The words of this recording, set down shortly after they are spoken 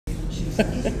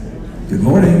Good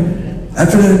morning.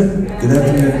 Afternoon. Good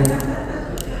afternoon.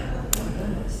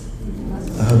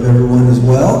 I hope everyone is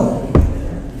well.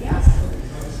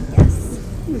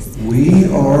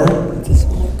 We are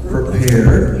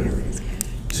prepared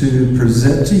to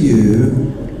present to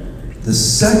you the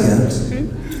second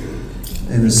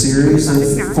in a series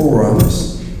of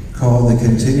forums called the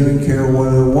Continuing Care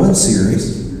 101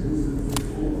 series.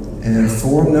 And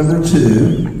forum number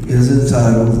 2 is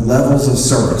entitled Levels of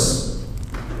Service,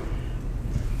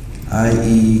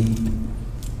 i.e.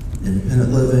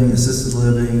 independent living, assisted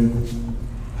living,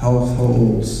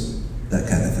 households, that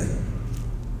kind of thing.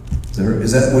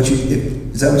 Is that what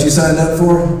you signed up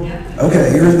for? Yeah.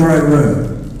 Okay, you're in the right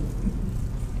room.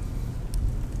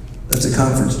 That's a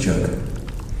conference joke.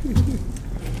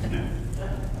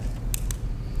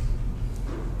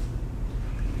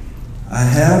 I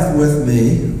have with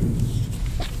me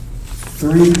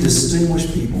 3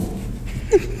 distinguished people,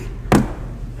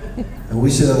 and we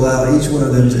should allow each one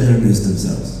of them to introduce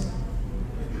themselves.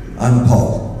 I'm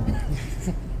Paul.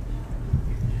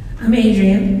 I'm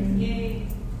Adrian.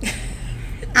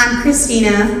 I'm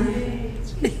Christina.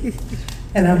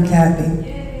 And I'm Kathy.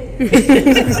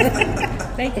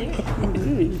 Thank you.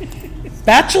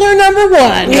 Bachelor number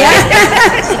 1.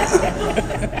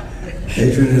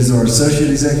 Adrian is our Associate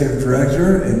Executive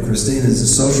Director, and Christine is a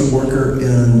social worker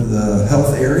in the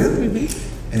health area.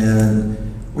 And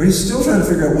we're still trying to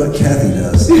figure out what Kathy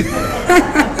does.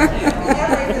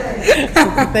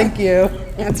 Thank you.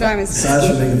 That's why I'm Aside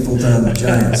from being a full-time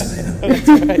Giants fan. That's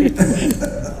right.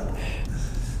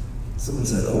 Someone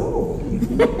said, oh.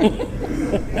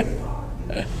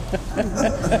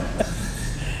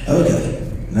 Okay,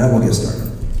 now we'll get started.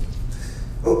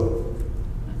 Oh.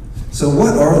 So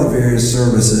what are the various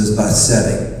services by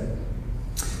setting?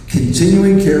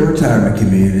 Continuing care retirement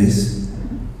communities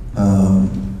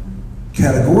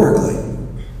categorically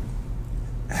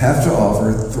have to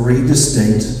offer 3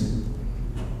 distinct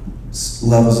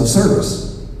levels of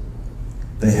service.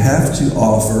 They have to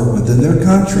offer within their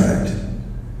contract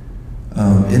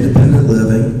independent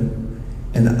living,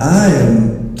 and I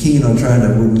am keen on trying to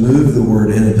remove the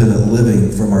word independent living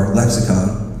from our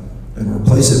lexicon and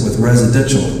replace it with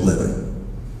residential living.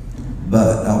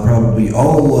 But I'll probably be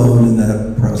all alone in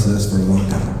that process for a long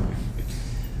time.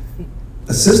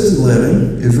 Assisted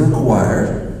living is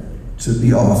required to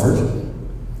be offered,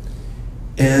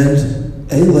 and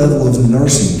a level of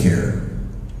nursing care,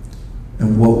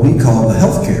 and what we call the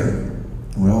health care,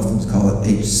 we often call it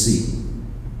HC.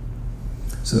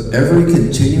 So every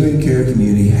continuing care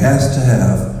community has to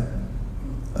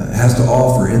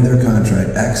offer in their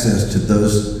contract access to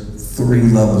those 3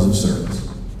 levels of service.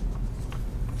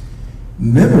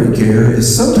 Memory care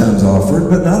is sometimes offered,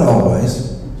 but not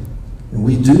always. And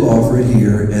we do offer it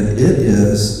here, and it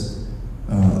is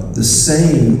the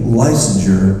same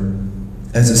licensure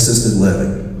as assisted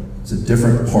living. It's a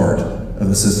different part of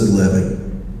assisted living,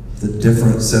 with a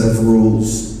different set of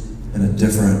rules and a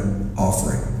different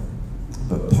offering,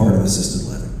 but part of assisted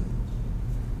living.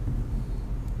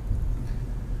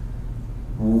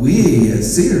 We at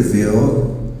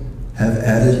Cedarfield have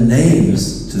added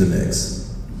names to the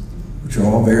mix, which are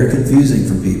all very confusing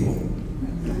for people.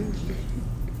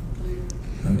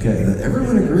 Okay,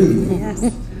 everyone agreed.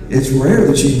 Yes. It's rare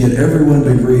that you can get everyone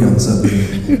to agree on something.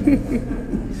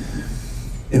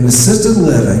 In assisted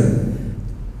living,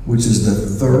 which is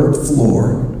the 3rd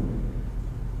floor,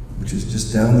 which is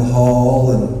just down the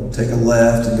hall and take a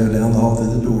left and go down the hall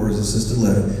through the doors, assisted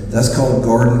living, that's called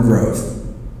Garden Grove.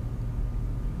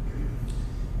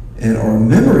 And our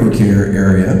memory care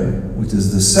area, which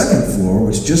is the 2nd floor,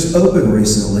 which just opened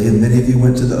recently, and many of you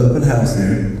went to the open house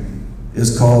there,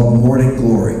 is called Morning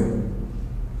Glory.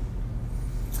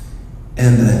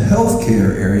 And the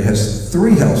healthcare area has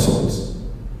 3 households.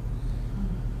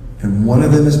 And one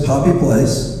of them is Poppy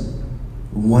Place,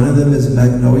 one of them is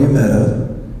Magnolia Meadow,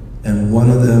 and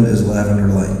one of them is Lavender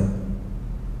Lane.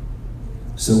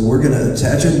 So we're going to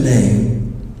attach a name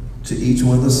to each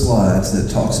one of the slides that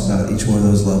talks about each one of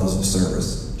those levels of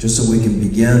service, just so we can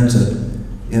begin to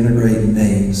integrate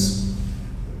names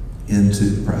into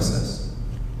the process.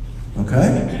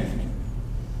 Okay?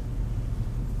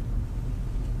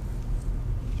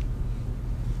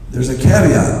 There's a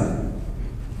caveat.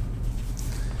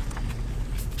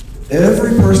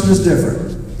 Every person is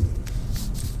different.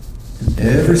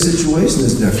 Every situation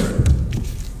is different.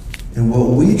 And what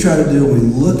we try to do when we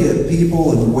look at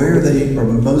people and where they are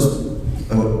most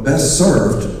best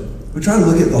served, we try to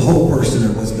look at the whole person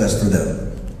and what's best for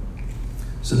them.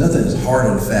 So nothing is hard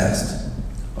and fast.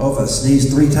 Oh, if I sneeze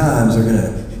 3 times, they're going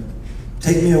to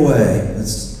take me away.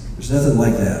 There's nothing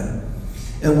like that.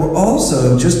 And we're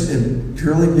also, just in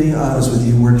purely being honest with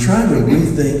you, we're trying to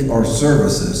rethink our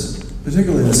services,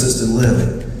 particularly in assisted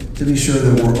living, to be sure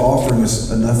that we're offering us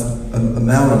enough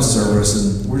amount of service,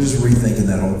 and we're just rethinking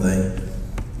that whole thing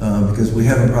because we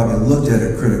haven't probably looked at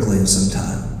it critically in some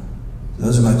time.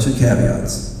 Those are my two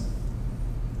caveats.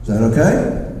 Is that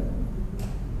okay?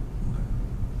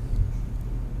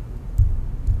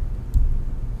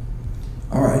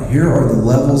 All right, here are the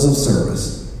levels of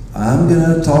service. I'm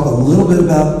going to talk a little bit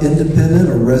about independent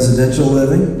or residential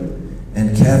living,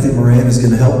 and Kathy Moran is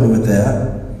going to help me with that.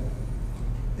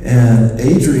 And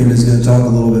Adrian is going to talk a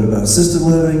little bit about assisted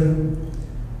living,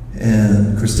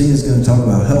 and Christine is going to talk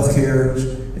about health care,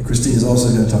 and Christine is also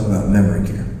going to talk about memory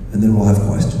care, and then we'll have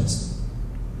questions.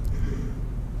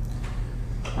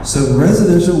 So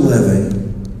residential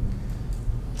living,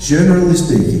 generally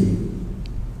speaking,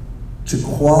 to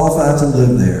qualify to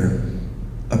live there,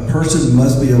 a person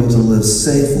must be able to live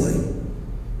safely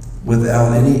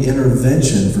without any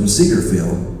intervention from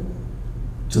Cedarfield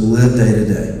to live day to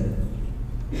day.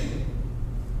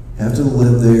 Have to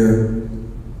live there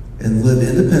and live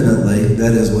independently,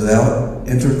 that is without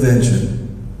intervention,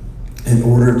 in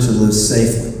order to live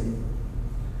safely.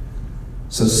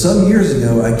 So some years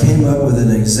ago, I came up with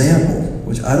an example,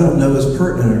 which I don't know is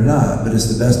pertinent or not, but it's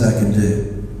the best I can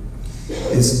do.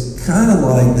 It's kind of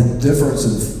like the difference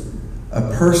of a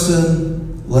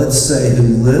person, let's say, who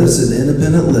lives in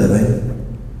independent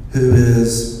living, who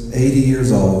is 80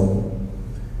 years old,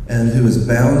 and who is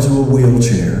bound to a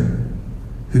wheelchair,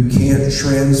 who can't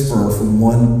transfer from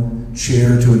one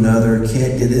chair to another,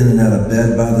 can't get in and out of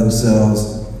bed by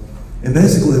themselves. And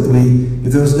basically,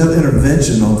 if there was no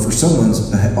intervention on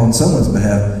someone's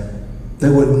behalf, they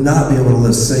would not be able to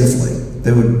live safely.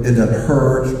 They would end up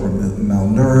hurt or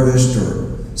malnourished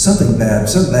or something bad,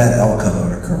 some bad outcome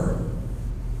would occur.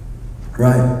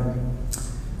 Right?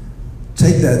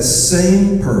 Take that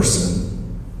same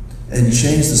person and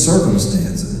change the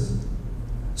circumstances.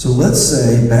 So let's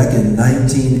say back in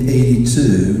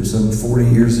 1982, some 40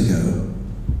 years ago,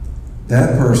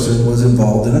 that person was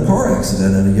involved in a car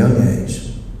accident at a young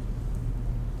age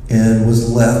and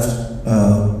was left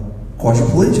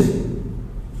quadriplegic.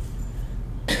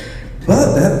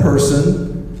 But that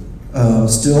person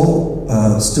still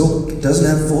doesn't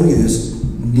have full use,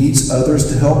 needs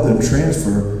others to help them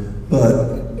transfer,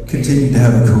 but continued to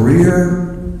have a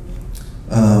career,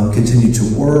 continued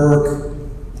to work,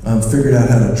 figured out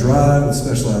how to drive with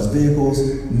specialized vehicles,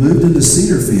 moved into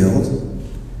Cedarfield,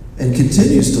 and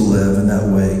continues to live in that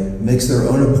way, makes their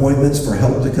own appointments for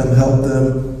help to come help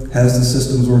them, has the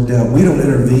systems worked out. We don't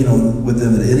intervene with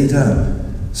them at any time.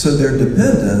 So they're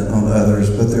dependent on others,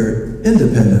 but they're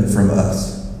independent from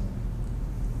us.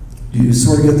 Do you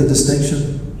sort of get the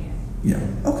distinction? Yeah,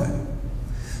 okay.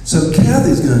 So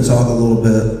Kathy's going to talk a little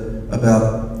bit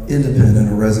about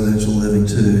independent or residential living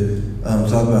too,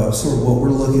 talk about sort of what we're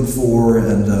looking for,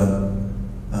 and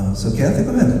so Kathy,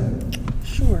 go ahead.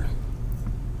 Sure.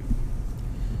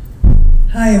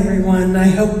 Hi, everyone. I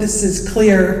hope this is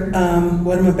clear,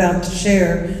 what I'm about to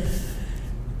share.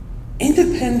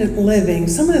 Independent living,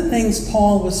 some of the things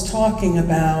Paul was talking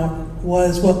about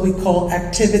was what we call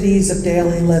activities of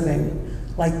daily living,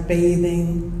 like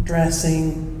bathing,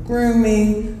 dressing,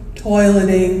 grooming,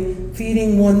 toileting,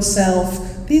 feeding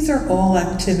oneself. These are all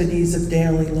activities of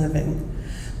daily living.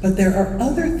 But there are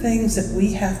other things that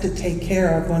we have to take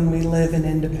care of when we live in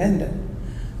independent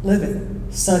living,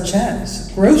 such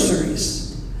as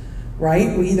groceries,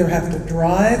 right? We either have to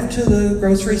drive to the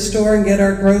grocery store and get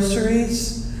our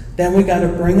groceries, then we got to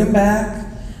bring them back.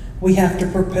 We have to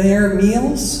prepare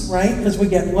meals, right? Because we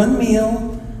get one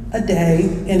meal a day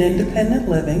in independent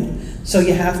living. So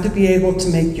you have to be able to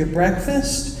make your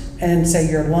breakfast and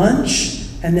say your lunch,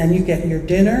 and then you get your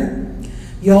dinner.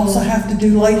 You also have to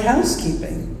do light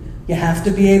housekeeping. You have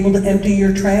to be able to empty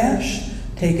your trash,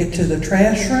 take it to the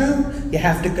trash room. You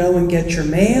have to go and get your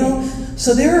mail.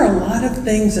 So there are a lot of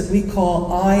things that we call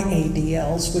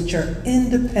IADLs, which are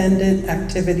independent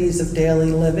activities of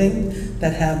daily living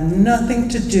that have nothing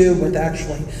to do with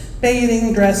actually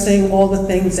bathing, dressing, all the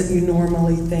things that you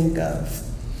normally think of.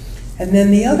 And then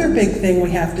the other big thing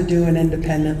we have to do in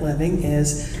independent living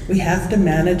is we have to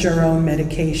manage our own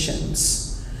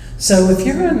medications. So if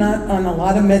you're not on a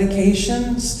lot of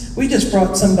medications, we just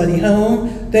brought somebody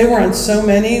home. They were on so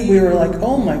many, we were like,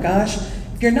 oh my gosh.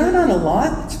 If you're not on a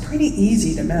lot, it's pretty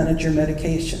easy to manage your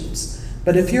medications.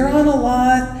 But if you're on a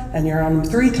lot and you're on them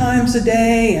 3 times a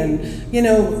day, and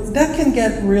that can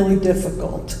get really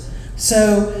difficult.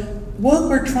 So what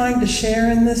we're trying to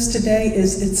share in this today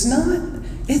is it's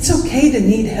okay to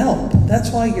need help. That's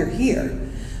why you're here.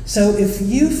 So if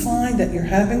you find that you're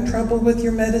having trouble with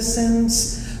your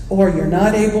medicines, or you're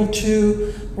not able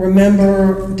to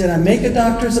remember, did I make a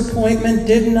doctor's appointment?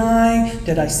 Didn't I?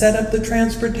 Did I set up the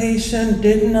transportation?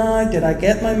 Didn't I? Did I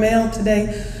get my mail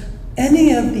today?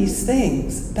 Any of these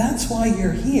things, that's why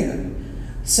you're here.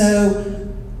 So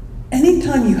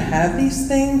anytime you have these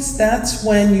things, that's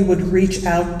when you would reach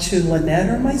out to Lynette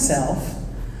or myself,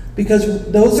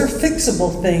 because those are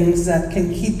fixable things that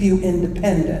can keep you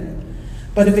independent.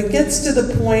 But if it gets to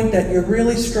the point that you're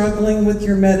really struggling with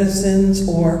your medicines,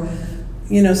 or,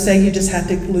 you know, say you just had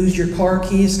to lose your car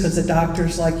keys because the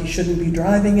doctor's like you shouldn't be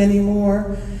driving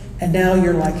anymore, and now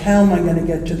you're like, how am I going to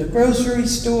get to the grocery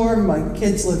store? My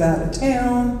kids live out of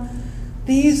town.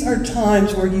 These are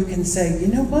times where you can say, you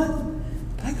know what?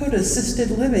 If I go to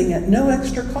assisted living at no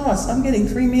extra cost, I'm getting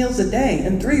 3 meals a day,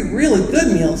 and 3 really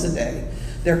good meals a day.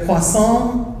 Their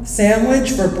croissant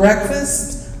sandwich for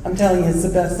breakfast, I'm telling you, it's the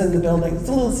best in the building. It's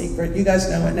a little secret. You guys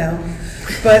know it now.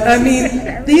 But I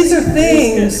mean, these are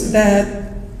things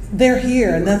that they're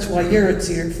here, and that's why you're at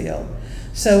Cedarfield.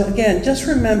 So again, just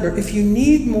remember, if you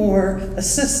need more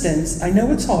assistance, I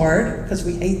know it's hard because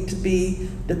we hate to be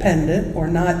dependent or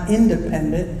not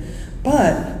independent,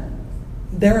 but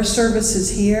there are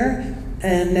services here,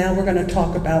 and now we're going to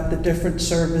talk about the different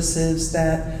services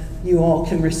that you all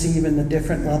can receive in the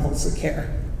different levels of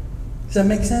care. Does that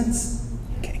make sense?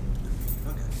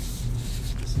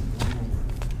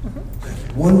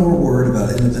 One more word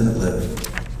about independent living.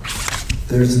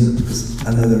 Because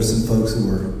I know there's some folks who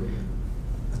are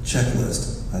a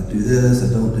checklist. I do this,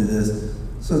 I don't do this.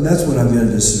 So that's what I'm going to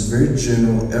do. This is very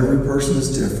general. Every person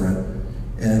is different.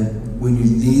 And when you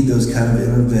need those kind of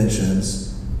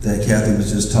interventions that Kathy was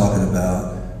just talking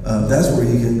about, that's where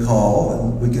you can call,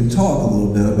 and we can talk a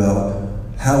little bit about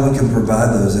how we can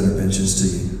provide those interventions to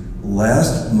you.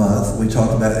 Last month, we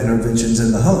talked about interventions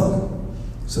in the home.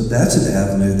 So that's an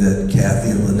avenue that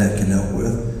Kathy and Lynette can help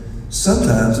with.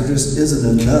 Sometimes there just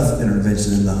isn't enough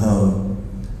intervention in the home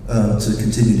to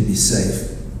continue to be safe.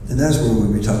 And that's where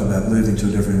we talk about moving to a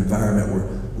different environment where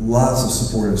lots of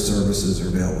supportive services are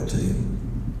available to you.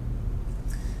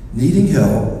 Needing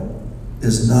help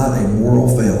is not a moral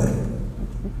failing.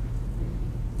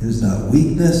 It is not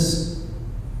weakness.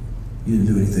 You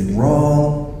didn't do anything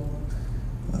wrong.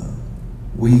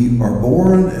 We are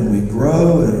born and we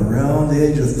grow, and around the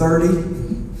age of 30,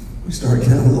 we start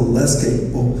getting a little less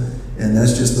capable, and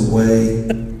that's just the way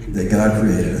that God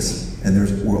created us. And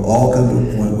we'll all come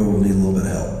to a point where we'll need a little bit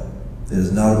of help. It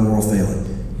is not a moral failing.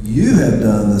 You have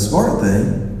done the smart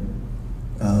thing,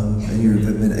 and you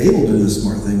have been able to do the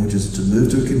smart thing, which is to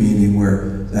move to a community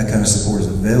where that kind of support is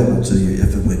available to you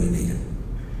if and when you need it.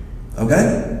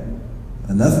 Okay?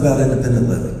 Enough about independent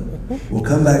living. We'll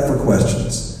come back for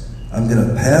questions. I'm going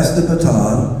to pass the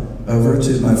baton over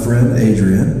to my friend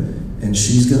Adrienne, and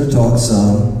she's going to talk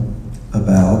some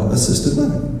about assisted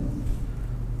living.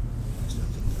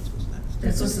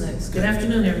 That's what's next. Good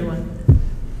afternoon, everyone.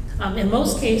 In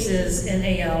most cases in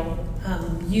AL,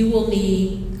 you will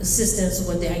need assistance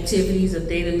with the activities of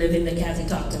daily living that Kathy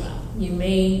talked about. You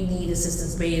may need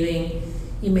assistance bathing.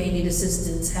 You may need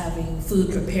assistance having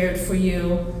food prepared for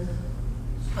you.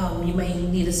 You may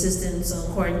need assistance on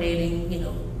coordinating,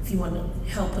 if you want to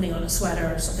help putting on a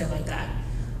sweater or something like that.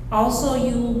 Also,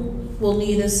 you will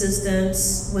need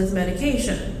assistance with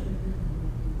medication,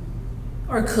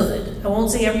 or could. I won't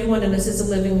say everyone in assisted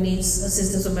living needs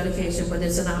assistance with medication, but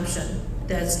it's an option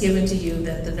that's given to you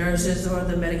that the nurses or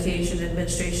the medication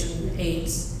administration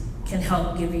aides can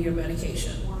help give you your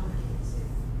medication.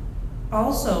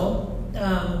 Also,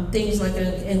 things like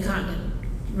an incontinent.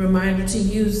 Reminder to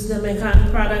use them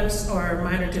incontinent products, or a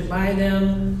reminder to buy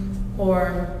them,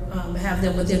 or have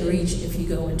them within reach if you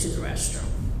go into the restroom.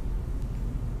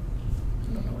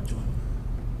 I don't know which one.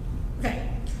 Okay.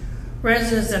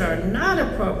 Residents that are not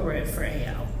appropriate for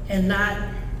AL, and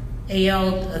not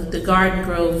AL, the Garden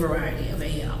Grove variety of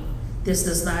AL. This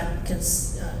does not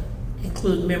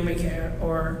include memory care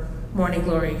or Morning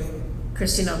Glory.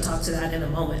 Christina will talk to that in a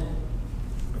moment.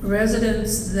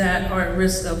 Residents that are at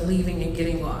risk of leaving and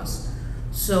getting lost.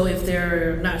 So if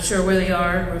they're not sure where they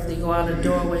are, or if they go out a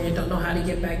doorway and don't know how to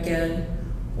get back in,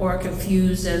 or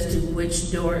confused as to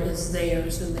which door is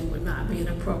theirs, then they would not be an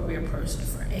appropriate person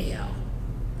for AL.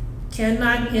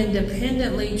 Cannot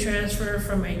independently transfer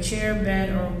from a chair,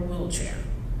 bed, or wheelchair.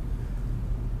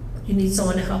 You need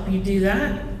someone to help you do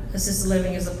that. Assisted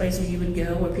living is a place where you would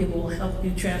go where people will help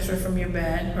you transfer from your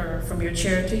bed, or from your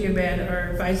chair to your bed,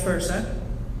 or vice versa.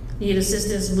 Need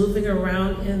assistance moving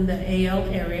around in the AL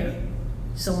area.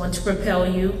 Someone to propel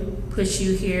you, push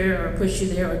you here or push you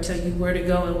there, or tell you where to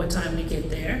go and what time to get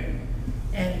there.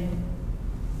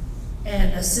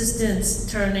 And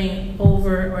assistance turning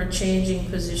over or changing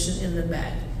position in the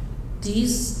bed.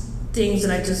 these things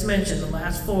that I just mentioned, the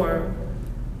last four,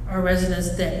 are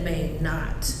residents that may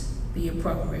not be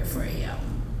appropriate for AL.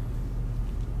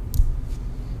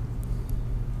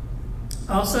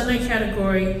 Also in that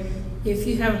category, if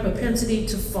you have a propensity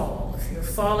to fall, if you're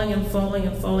falling and falling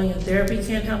and falling and therapy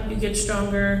can't help you get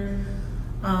stronger,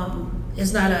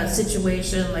 it's not a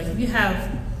situation, like if you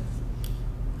have,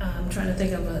 I'm trying to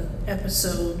think of an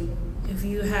episode, if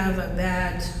you have a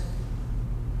bad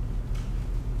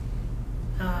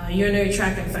urinary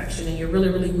tract infection and you're really,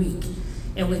 really weak,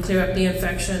 and we clear up the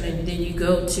infection and then you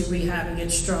go to rehab and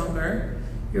get stronger,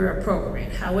 you're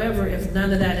appropriate. However, if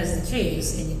none of that is the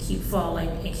case and you keep falling,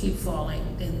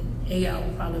 then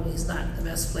AL probably is not the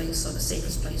best place or the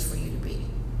safest place for you to be.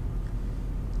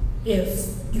 If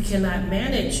you cannot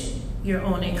manage your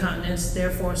own incontinence,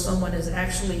 therefore someone is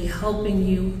actually helping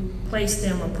you place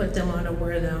them or put them on or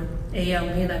wear them, AL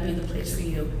may not be the place for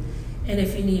you. And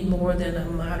if you need more than a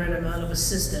moderate amount of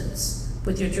assistance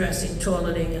with your dressing,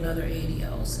 toileting, and other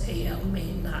ADLs, AL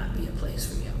may not be a place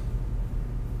for you.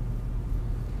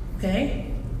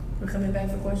 Okay? We're coming back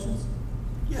for questions?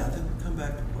 Yeah, then we'll come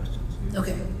back to questions.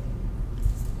 Okay.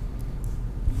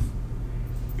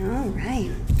 All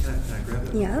right. Can I grab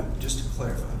it? Yep. Just to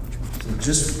clarify. So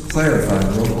just clarifying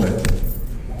real quick.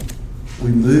 We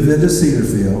move into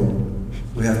Cedarfield.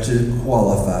 We have to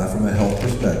qualify from a health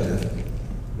perspective.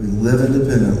 We live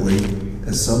independently.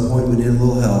 At some point we need a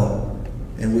little help.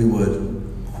 And we would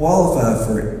qualify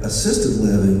for assisted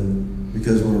living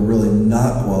because we're really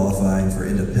not qualifying for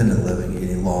independent living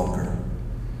any longer.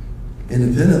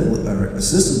 Independent or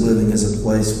assisted living is a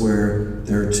place where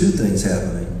there are two things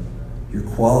happening. You're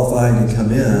qualifying to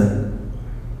come in,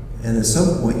 and at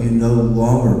some point you no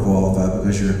longer qualify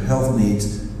because your health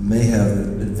needs may have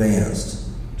advanced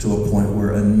to a point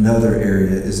where another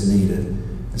area is needed.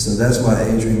 And so that's why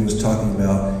Adrian was talking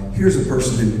about, here's a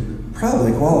person who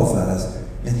probably qualifies,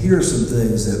 and here are some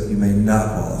things that you may not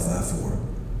qualify for.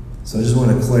 So I just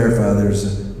want to clarify, there's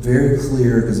a very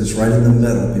clear, because it's right in the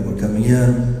middle, people are coming in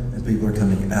and people are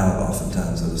coming out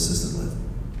oftentimes of assisted living.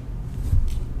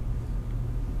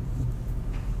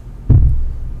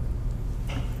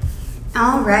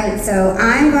 All right, so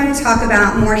I'm going to talk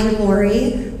about Morning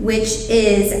Glory, which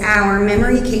is our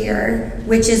memory care,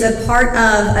 which is a part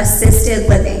of assisted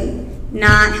living,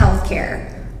 not healthcare.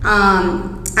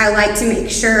 I like to make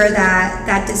sure that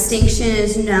that distinction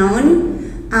is known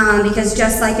because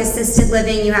just like assisted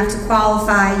living, you have to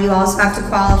qualify, you also have to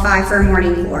qualify for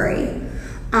Morning Glory.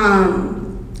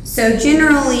 So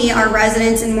generally, our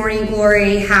residents in Morning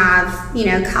Glory have,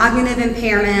 cognitive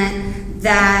impairment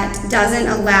that doesn't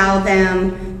allow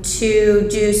them to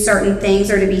do certain things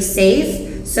or to be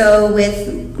safe. So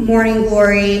with Morning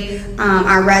Glory,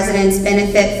 our residents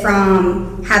benefit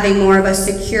from having more of a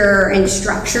secure and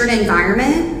structured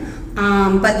environment,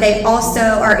 but they also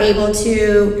are able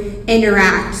to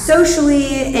interact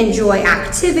socially, enjoy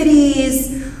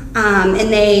activities,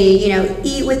 and they,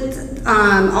 eat with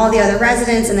all the other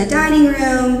residents in the dining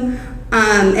room.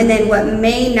 And then what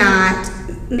may not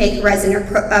make a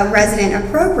resident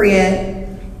appropriate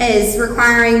is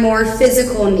requiring more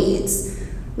physical needs,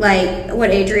 like what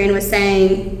Adrian was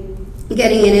saying,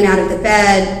 getting in and out of the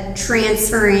bed,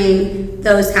 transferring,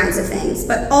 those kinds of things.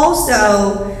 But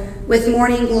also with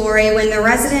Morning Glory, when the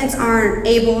residents aren't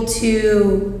able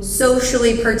to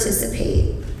socially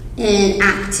participate in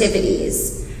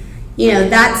activities,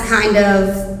 that's kind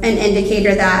of an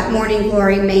indicator that Morning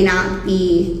Glory may not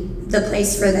be the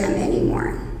place for them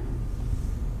anymore.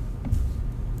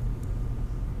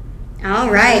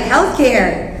 All right,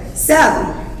 healthcare.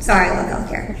 Sorry, I love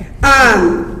healthcare.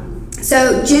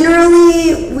 So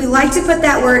generally, we like to put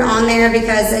that word on there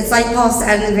because it's like Paul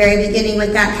said in the very beginning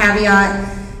with that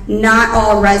caveat, not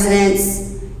all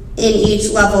residents in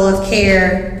each level of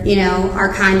care,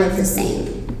 are kind of the same.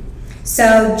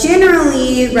 So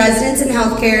generally, residents in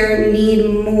healthcare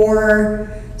need more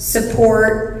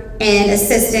support and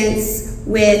assistance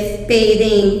with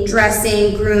bathing,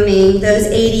 dressing, grooming, those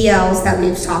ADLs that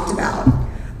we've talked about.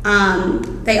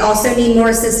 They also need more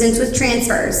assistance with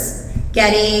transfers,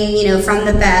 getting, from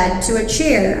the bed to a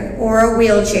chair or a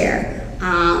wheelchair.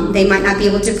 They might not be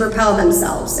able to propel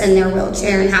themselves in their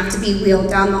wheelchair and have to be wheeled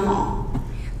down the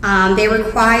hall. They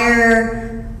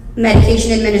require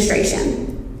medication administration.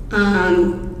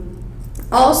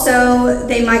 Also,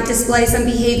 they might display some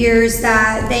behaviors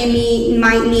that they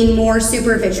might need more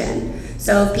supervision.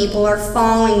 So if people are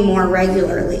falling more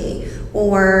regularly,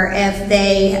 or if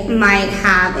they might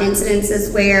have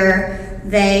incidences where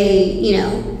they,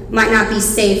 might not be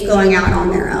safe going out on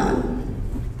their own.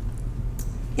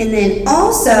 And then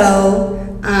also,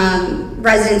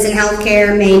 residents in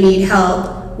healthcare may need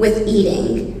help with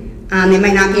eating. They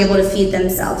might not be able to feed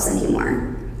themselves anymore.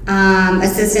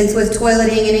 Assistance with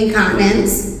toileting and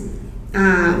incontinence,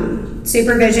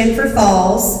 supervision for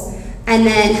falls, and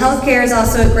then healthcare is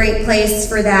also a great place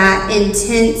for that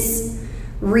intense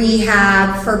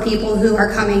rehab for people who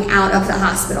are coming out of the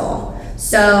hospital.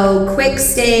 So quick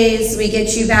stays, we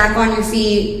get you back on your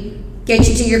feet, get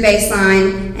you to your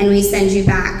baseline, and we send you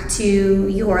back to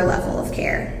your level of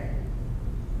care.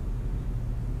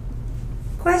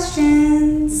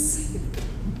 Questions?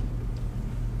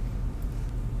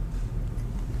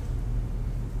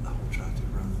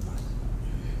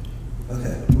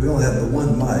 Okay, we only have the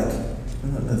one mic. I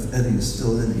don't know if Eddie is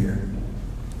still in here.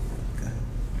 Okay.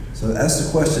 So ask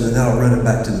the question and then I'll run it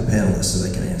back to the panelists so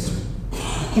they can answer.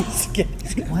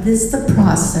 What is the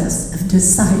process of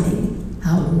deciding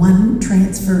how one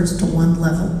transfers to one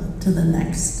level to the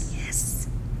next? Yes.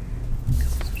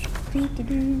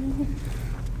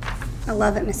 I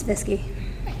love it, Miss Visky.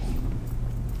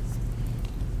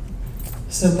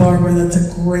 So Barbara, that's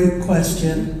a great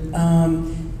question.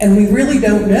 And we really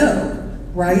don't know,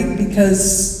 right?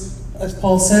 Because as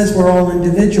Paul says, we're all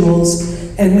individuals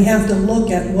and we have to look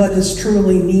at what is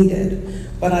truly needed.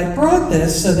 But I brought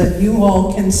this so that you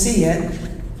all can see it.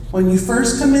 When you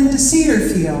first come into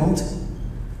Cedarfield,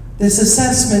 this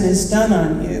assessment is done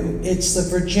on you. It's the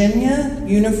Virginia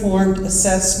Uniformed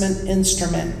Assessment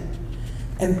Instrument.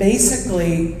 And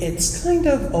basically, it's kind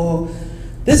of,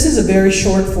 this is a very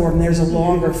short form, there's a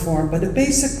longer form, but it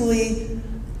basically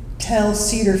tells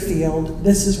Cedarfield,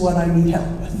 this is what I need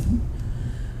help with.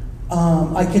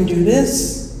 I can do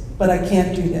this, but I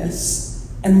can't do this.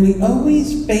 And we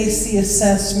always base the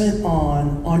assessment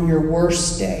on your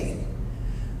worst day.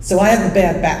 So I have a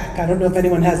bad back. I don't know if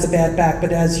anyone has a bad back,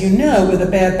 but as you know, with a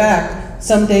bad back,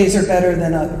 some days are better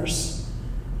than others.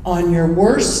 On your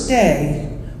worst day,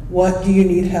 what do you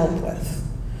need help with?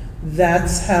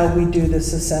 That's how we do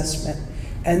this assessment.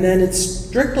 And then it's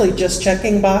strictly just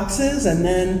checking boxes, and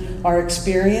then our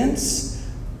experience,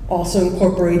 also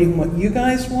incorporating what you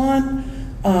guys want.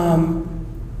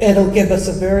 It'll give us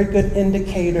a very good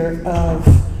indicator of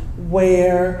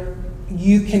where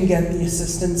you can get the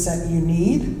assistance that you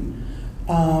need.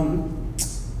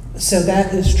 So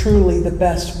that is truly the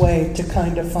best way to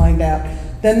kind of find out.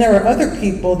 Then there are other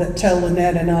people that tell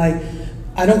Lynette and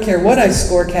I don't care what I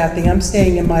score, Kathy, I'm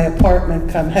staying in my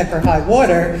apartment come heck or high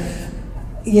water.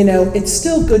 You know, it's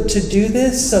still good to do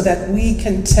this so that we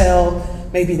can tell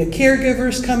maybe the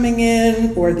caregivers coming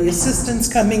in or the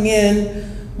assistants coming in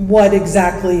what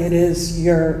exactly it is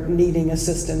you're needing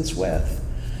assistance with.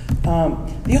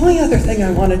 The only other thing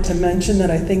I wanted to mention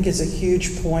that I think is a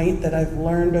huge point that I've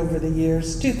learned over the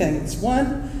years, two things.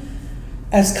 One,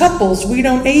 as couples, we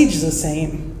don't age the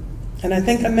same. And I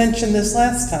think I mentioned this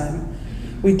last time.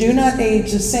 We do not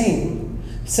age the same.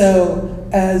 So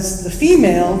as the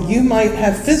female, you might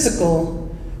have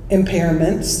physical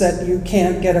impairments that you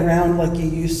can't get around like you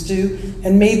used to,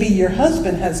 and maybe your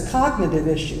husband has cognitive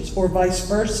issues or vice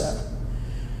versa.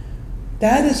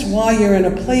 That is why you're in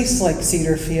a place like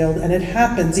Cedarfield, and it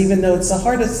happens even though it's the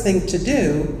hardest thing to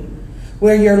do,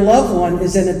 where your loved one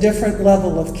is in a different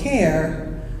level of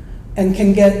care and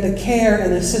can get the care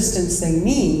and assistance they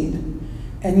need,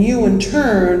 and you in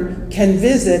turn can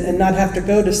visit and not have to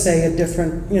go to, say, a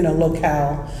different,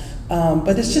 locale.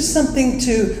 But it's just something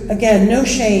to, again, no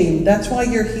shame. That's why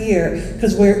you're here,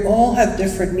 because we all have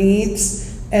different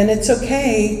needs, and it's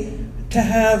okay to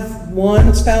have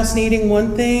one spouse needing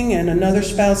one thing and another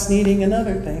spouse needing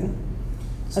another thing.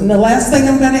 And the last thing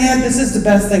I'm going to add, this is the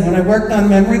best thing. When I worked on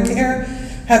memory care,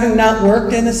 having not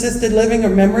worked in assisted living or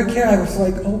memory care, I was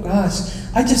like, oh gosh,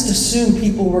 I just assumed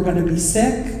people were going to be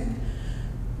sick.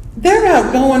 They're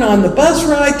out going on the bus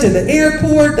ride to the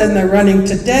airport, then they're running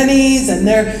to Denny's, and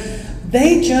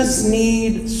they just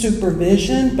need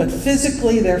supervision, but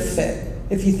physically they're fit,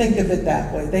 if you think of it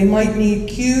that way. They might need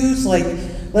cues like,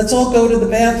 let's all go to the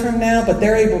bathroom now, but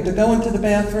they're able to go into the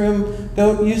bathroom,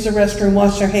 go use the restroom,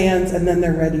 wash their hands, and then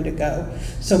they're ready to go.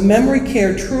 So memory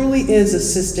care truly is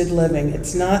assisted living.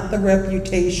 It's not the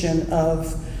reputation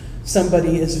of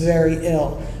somebody is very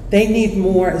ill. They need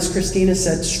more, as Christina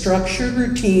said, structured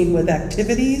routine with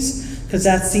activities, because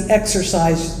that's the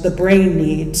exercise the brain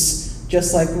needs,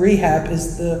 just like rehab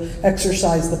is the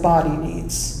exercise the body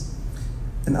needs.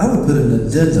 And I would put an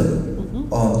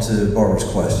addendum onto Barbara's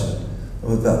question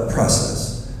about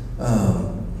process.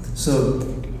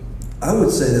 So I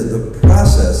would say that the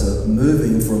process of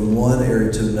moving from one area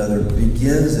to another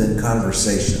begins in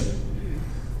conversation.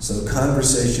 So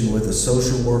conversation with a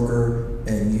social worker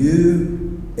and you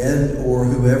and or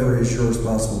whoever is your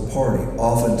responsible party.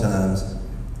 Oftentimes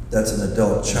that's an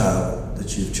adult child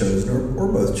that you've chosen, or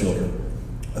both children,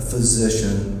 a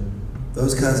physician,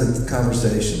 those kinds of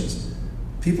conversations.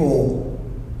 People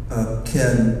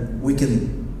we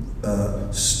can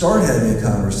start having a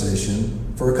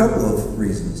conversation for a couple of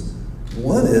reasons.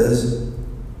 One is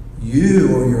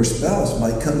you or your spouse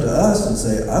might come to us and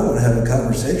say, I want to have a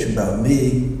conversation about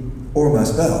me or my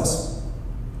spouse.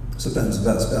 Sometimes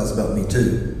about me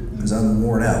too, because I'm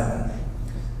worn out.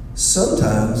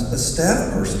 Sometimes a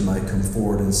staff person might come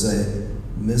forward and say,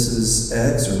 Mrs.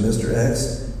 X or Mr.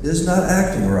 X is not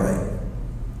acting right.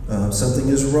 Something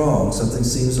is wrong. Something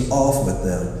seems off with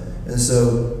them. And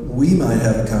so we might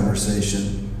have a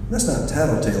conversation. That's not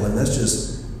tattletaling. That's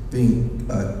just being,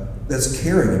 that's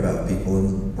caring about people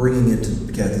and bringing it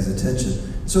to Kathy's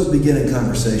attention. So it began a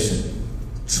conversation.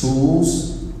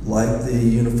 Tools like the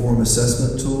uniform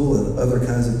assessment tool and other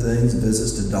kinds of things,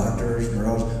 visits to doctors,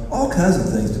 neurologists, all kinds of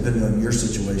things depending on your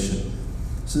situation.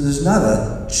 So there's not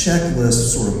a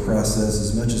checklist sort of process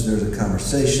as much as there's a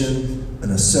conversation,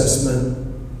 an assessment,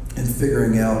 and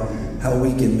figuring out how we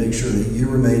can make sure that you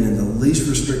remain in the least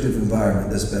restrictive environment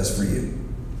that's best for you.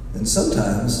 And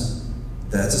sometimes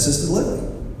that's assisted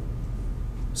living.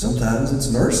 Sometimes it's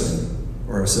nursing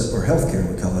or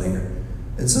healthcare, we call it here.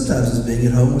 And sometimes it's being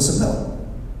at home with some help.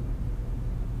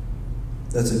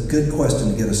 That's a good question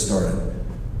to get us started.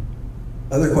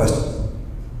 Other questions?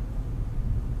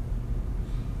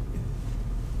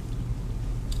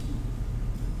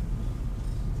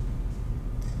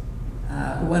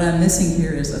 What I'm missing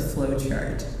here is a flow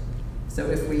chart. So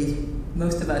if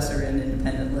most of us are in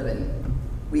independent living,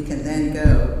 we can then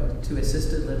go to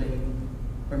assisted living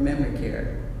or memory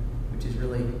care, which is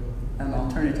really an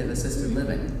alternative assisted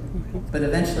living. But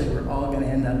eventually we're all going to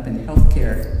end up in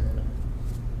healthcare,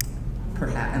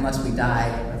 perhaps, unless we die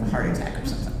of a heart attack or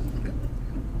something.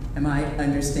 Am I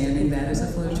understanding that as a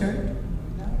flow chart?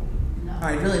 Or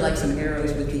I'd really like some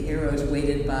arrows with the arrows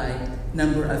weighted by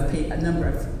number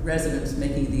of residents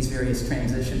making these various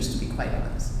transitions, to be quite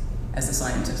honest, as a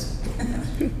scientist.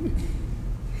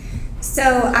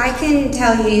 So I can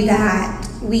tell you that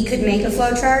we could make a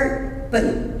flow chart, but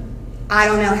I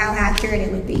don't know how accurate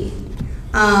it would be.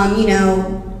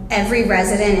 Every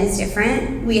resident is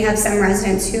different. We have some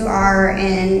residents who are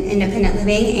in independent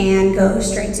living and go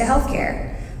straight to healthcare.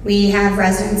 We have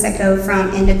residents that go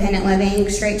from independent living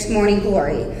straight to Morning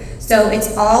Glory. So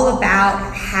it's all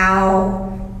about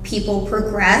how people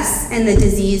progress in the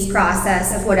disease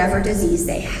process of whatever disease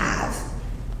they have.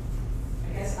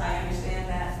 I guess I understand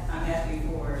that.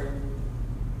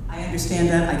 I understand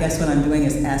that. I guess what I'm doing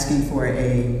is asking for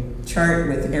a chart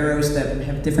with arrows that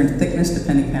have different thickness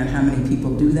depending upon how many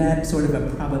people do that, sort of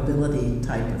a probability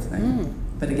type of thing.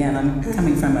 But again, I'm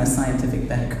coming from a scientific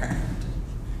background.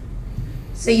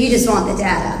 So you just want the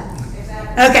data?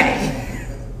 Exactly. Okay.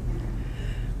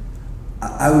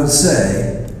 I would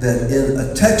say that in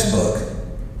a textbook,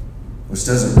 which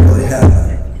doesn't really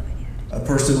happen, a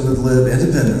person would live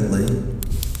independently,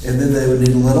 and then they would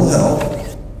need a little help,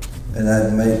 and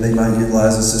they might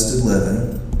utilize assisted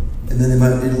living, and then they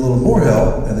might need a little more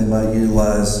help, and they might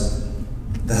utilize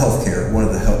the healthcare, one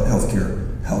of the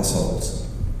healthcare households.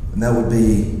 And that would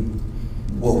be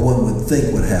what one would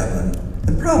think would happen,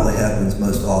 and probably happens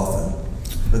most often.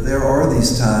 But there are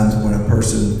these times when a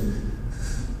person,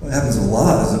 what happens a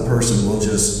lot is a person will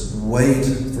just wait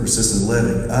for assisted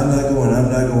living. I'm not going,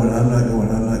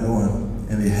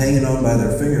 and be hanging on by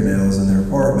their fingernails in their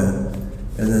apartment,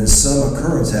 and then some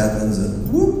occurrence happens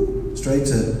and whoop, straight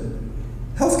to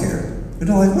healthcare. And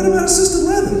they're like, what about assisted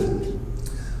living?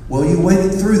 Well, you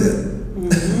waited through that,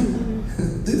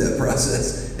 through that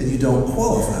process, and you don't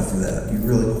qualify for that. You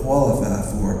really qualify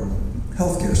for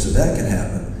healthcare, so that can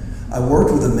happen. I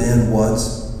worked with a man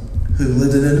once who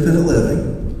lived in independent living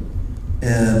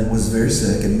and was very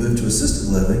sick and moved to assisted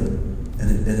living,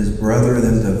 and his brother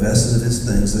then divested of his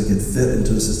things so he could fit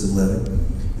into assisted living.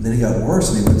 And then he got worse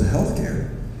and he went to healthcare.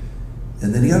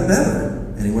 And then he got better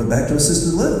and he went back to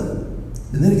assisted living.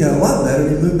 And then he got a lot better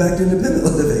and he moved back to independent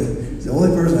living. He's the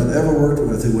only person I've ever worked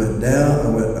with who went down,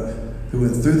 who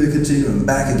went through the continuum and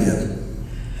back again.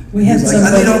 We had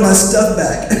I need all my stuff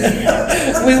back.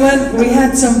 We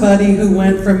had somebody who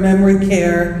went from memory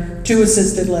care to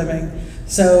assisted living.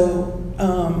 So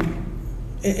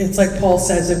it's like Paul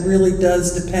says, it really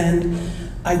does depend.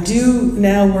 I do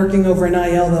now, working over an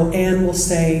IL, though, Anne will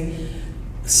say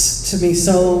to me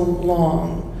so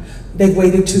long, they've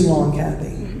waited too long,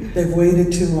 Kathy. They've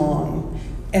waited too long.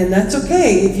 And that's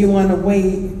okay if you want to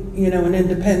wait, in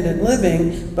independent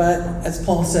living, but as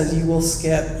Paul says, you will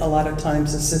skip a lot of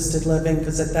times assisted living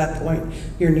because at that point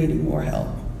you're needing more help.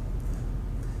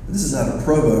 This is not a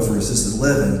promo for assisted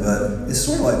living, but it's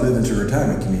sort of like moving to a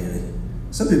retirement community.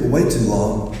 Some people wait too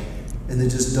long and they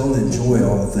just don't enjoy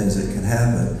all the things that can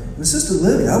happen. And assisted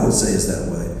living, I would say, is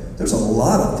that way. There's a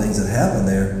lot of things that happen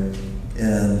there,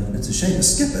 and it's a shame to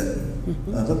skip it,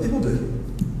 but people do.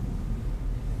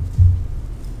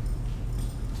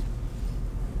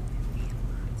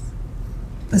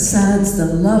 Besides the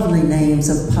lovely names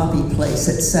of Poppy Place,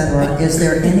 etc., is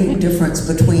there any difference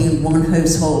between one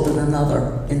household and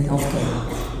another in healthcare?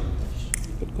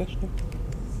 Good question.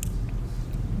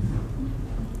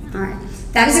 All right,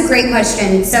 that is a great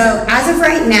question. So as of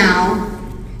right now,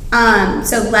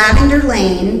 so Lavender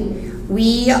Lane,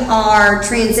 we are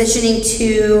transitioning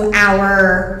to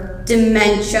our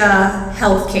dementia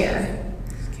healthcare.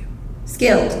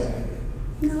 Skilled.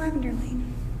 No, Lavender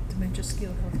Lane. Dementia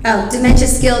skilled health. Oh, dementia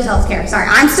skilled healthcare. Sorry,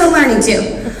 I'm still learning too.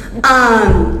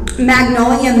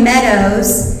 Magnolia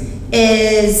Meadows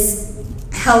is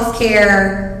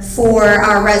healthcare for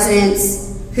our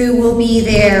residents who will be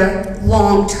there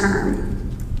long term.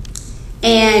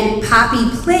 And Poppy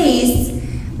Place,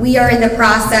 we are in the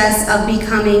process of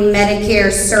becoming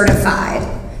Medicare certified.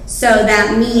 So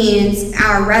that means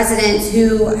our residents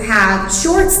who have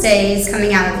short stays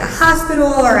coming out of the hospital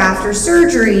or after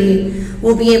surgery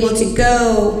will be able to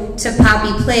go to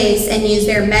Poppy Place and use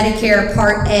their Medicare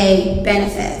Part A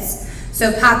benefits.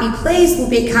 So Poppy Place will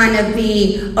be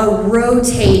a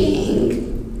rotating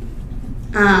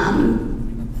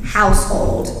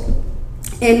household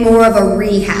and more of a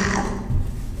rehab.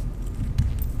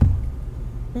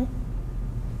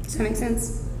 Does that make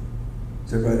sense?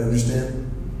 Does everybody understand?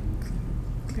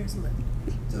 Clears my-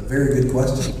 It's a very good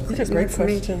question. These are great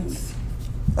questions.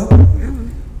 Oh,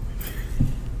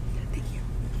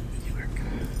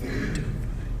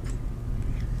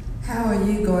 How are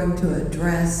you going to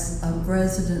address a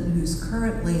resident who's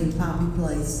currently in Poppy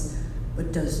Place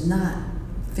but does not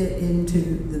fit into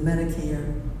the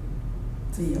Medicare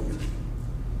field?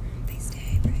 They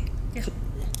stay, right? Yeah.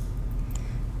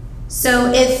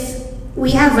 So if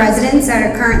we have residents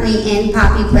that are currently in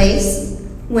Poppy Place,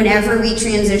 whenever we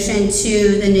transition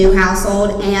to the new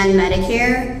household and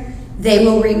Medicare, they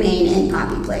will remain in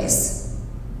Poppy Place.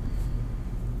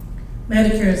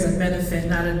 Medicare is a benefit,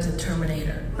 not a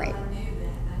determinator. Right. I knew that.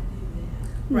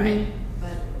 Right.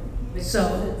 But because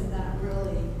So- it's not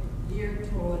really geared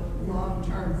toward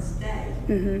long-term stay,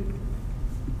 Mm-hmm.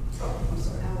 I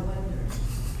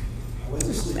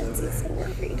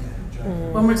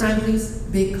wonder. One more time, please.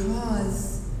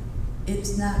 Because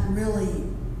it's not really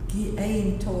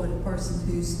aimed toward a person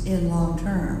who's in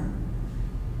long-term.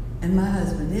 And my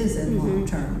husband is in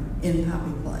long-term in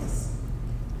Poppy Place.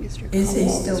 Is he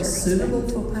still suitable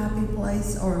for Poppy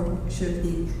Place, or should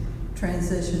he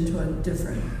transition to a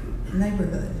different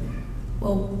neighborhood?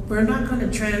 Well, we're not going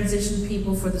to transition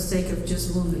people for the sake of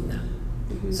just moving them.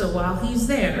 So while he's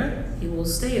there, he will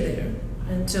stay there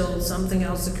until something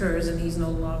else occurs and he's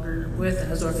no longer with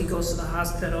us, or if he goes to the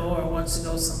hospital or wants to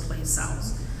go someplace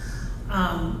else.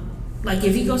 Like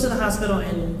if he goes to the hospital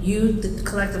and you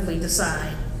collectively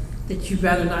decide that you'd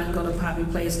rather not go to Poppy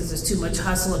Place because there's too much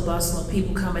hustle and bustle and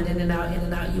people coming in and out,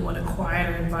 you want a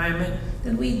quieter environment,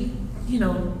 then we,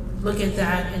 look at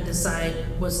that and decide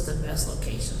what's the best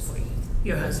location for you,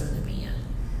 your husband to be in.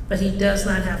 But he does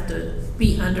not have to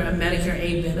be under a Medicare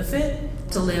A benefit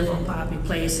to live on Poppy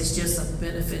Place. It's just a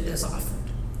benefit that's offered.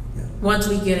 Yeah. Once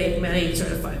we get a Med-Aid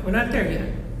certified. We're not there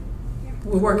yet.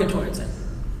 We're working towards it.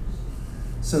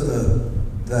 so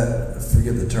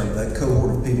forgive the term, that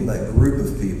cohort of people, that group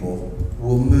of people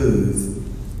will move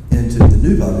into the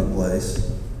new Poppy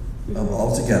Place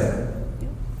altogether.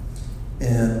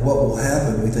 And what will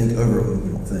happen,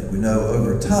 we know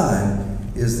over time,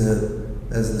 is that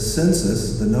as the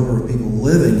census, the number of people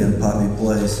living in Poppy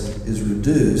Place is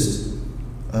reduced,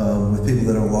 with people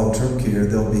that are long-term care,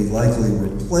 they'll be likely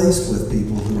replaced with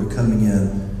people who are coming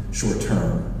in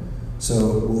short-term.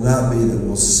 So it will not be that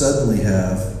we'll suddenly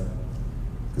have,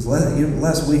 because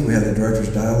last week we had the director's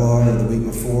dialogue, and the week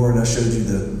before, and I showed you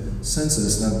the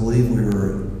census, and I believe we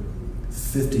were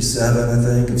 57, I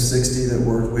think, of 60 that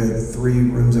we had 3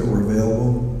 rooms that were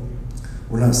available.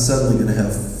 We're not suddenly going to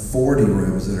have 40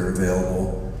 rooms that are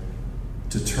available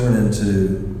to turn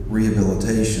into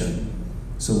rehabilitation.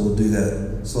 So we'll do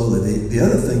that slowly. The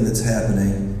other thing that's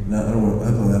happening, and I hope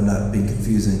I'm not being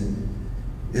confusing,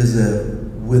 is that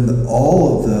when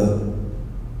all of the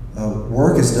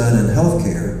work is done in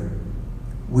healthcare,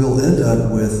 we'll end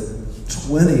up with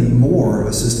 20 more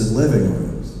assisted living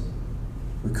rooms.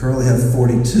 We currently have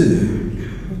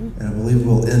 42, and I believe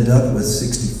we'll end up with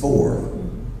 64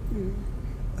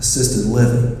 assisted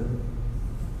living.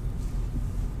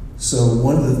 So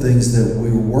one of the things that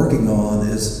we were working on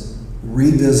is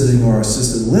revisiting our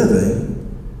assisted living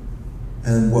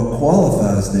and what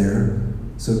qualifies there.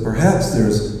 So perhaps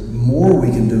there's more we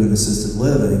can do in assisted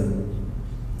living,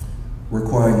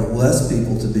 requiring less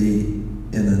people to be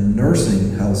in a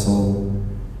nursing household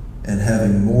and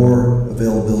having more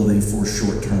availability for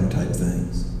short-term type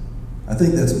things. I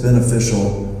think that's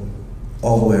beneficial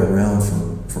all the way around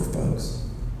for folks.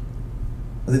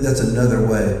 I think that's another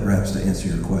way, perhaps, to answer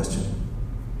your question.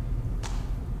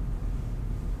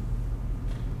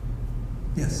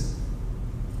 Yes?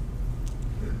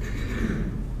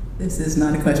 This is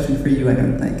not a question for you, I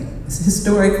don't think.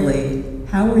 Historically,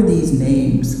 how were these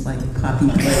names, like Poppy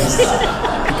Place,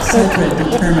 etc.,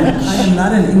 determined? I am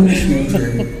not an English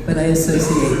major, but I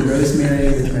associate rosemary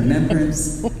with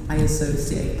remembrance. I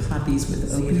associate poppies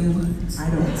with opium. I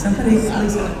don't, somebody,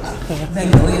 please,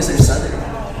 magnolias are southern.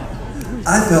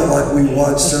 I felt like we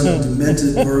watched some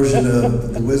demented version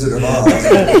of The Wizard of Oz.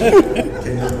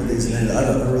 Came up with these names.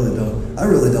 I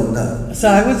really don't know. So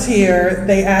I was here.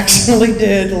 They actually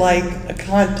did like a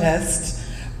contest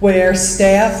where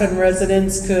staff and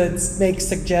residents could make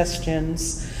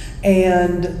suggestions.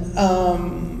 And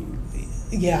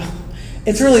yeah,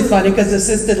 it's really funny because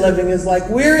assisted living is like,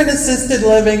 we're in assisted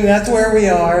living, that's where we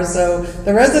are. So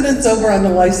the residents over on the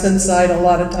licensed side a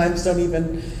lot of times don't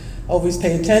even always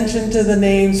pay attention to the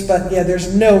names, but yeah,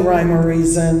 there's no rhyme or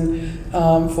reason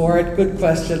for it. Good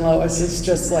question, Lois. It's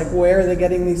just like, where are they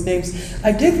getting these names?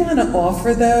 I did want to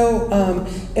offer, though,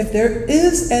 if there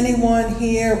is anyone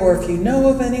here, or if you know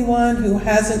of anyone who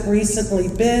hasn't recently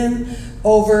been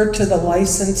over to the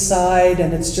licensed side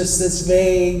and it's just this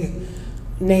vague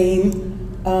name,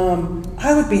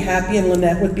 I would be happy, and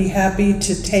Lynette would be happy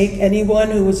to take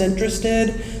anyone who was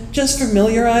interested, just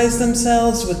familiarize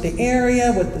themselves with the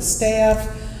area, with the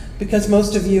staff, because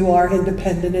most of you are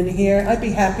independent in here. I'd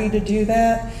be happy to do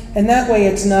that. And that way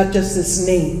it's not just this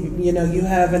name. You know, you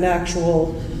have an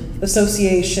actual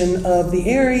association of the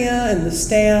area and the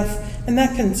staff, and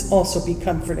that can also be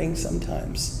comforting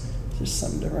sometimes. Just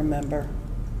something to remember.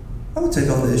 I would take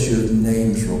on the issue of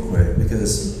names real quick,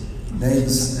 because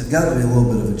names have got to be a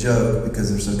little bit of a joke because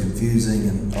they're so confusing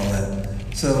and all that.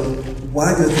 So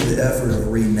why go through the effort of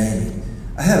renaming?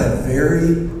 I had a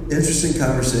very interesting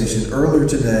conversation earlier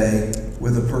today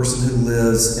with a person who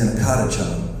lives in a cottage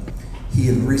home. He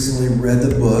had recently read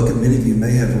the book, and many of you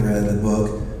may have read the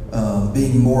book,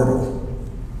 Being Mortal.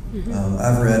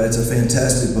 I've read it. It's a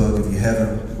fantastic book if you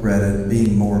haven't read it,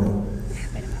 Being Mortal.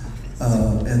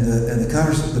 And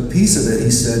the piece of it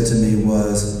he said to me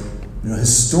was, you know,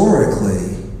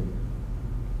 historically,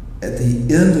 at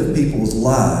the end of people's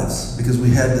lives, because we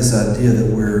had this idea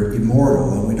that we're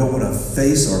immortal and we don't want to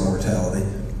face our mortality,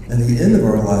 at the end of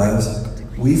our lives,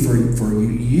 we for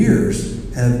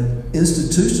years have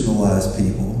institutionalized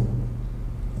people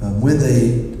when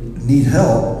they need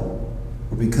help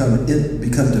or become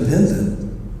dependent.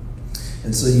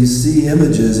 And so you see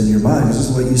images in your mind, this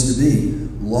is what it used to be: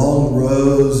 long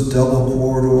rows, double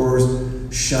corridors,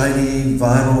 shiny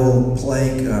vinyl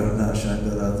plank, not shiny,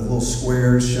 but the little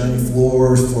squares, shiny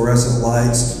floors, fluorescent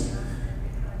lights,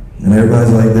 and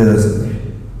everybody's like this,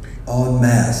 en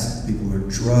masse. People are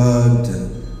drugged,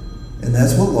 and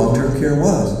that's what long-term care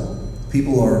was.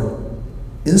 People are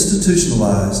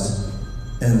institutionalized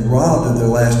and robbed of their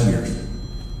last years.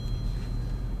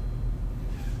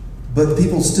 But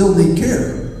people still need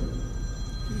care.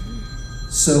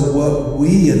 So what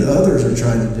we and others are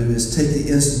trying to do is take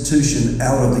the institution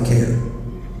out of the care,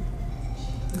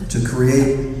 to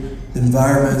create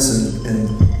environments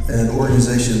and an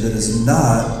organization that is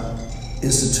not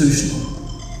institutional,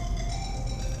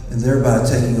 and thereby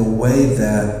taking away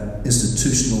that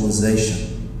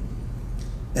institutionalization.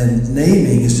 And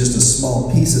naming is just a small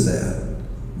piece of that.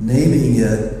 Naming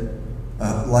it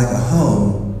like a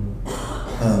home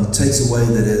takes away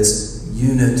that it's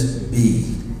Unit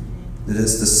B, that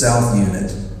it's the South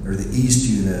Unit, or the East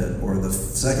Unit, or the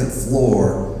second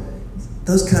floor.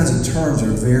 Those kinds of terms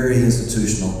are very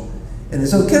institutional. And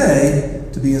it's okay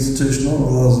to be institutional,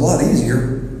 although it's a lot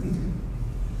easier.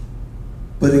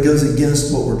 But it goes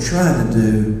against what we're trying to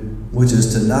do, which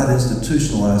is to not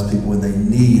institutionalize people when they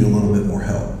need a little bit more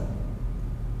help.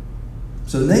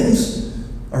 So names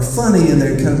are funny and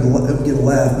they kind of get a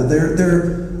laugh, but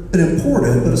they're an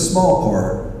important but a small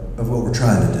part of what we're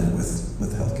trying to do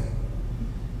with healthcare.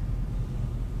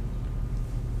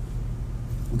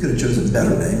 We could have chosen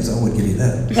better names, I wouldn't give you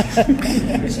that.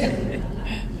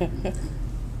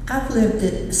 I've lived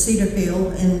at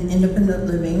Cedarfield in independent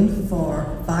living for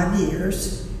 5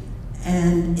 years,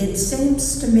 and it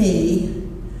seems to me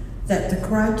that the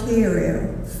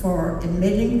criteria for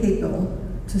admitting people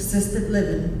to assisted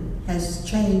living has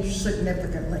changed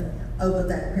significantly over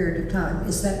that period of time.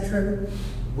 Is that true?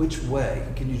 which way?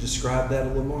 Can you describe that a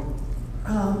little more?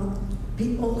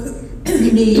 People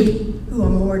who are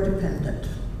more dependent.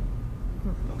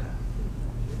 Okay.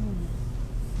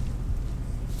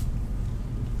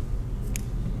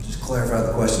 Just clarify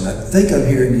the question. I think I'm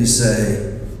hearing you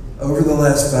say, over the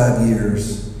last 5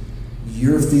 years,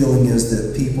 your feeling is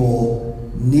that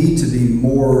people need to be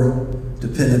more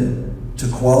dependent to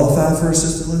qualify for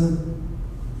assisted living?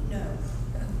 No.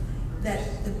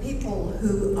 That the people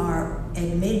who are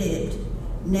admitted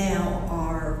now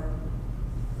are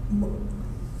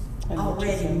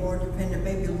already more dependent,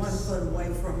 maybe 1 foot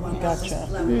away from what Gotcha.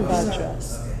 level of Gotcha.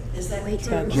 service. Is that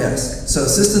true? Yes. So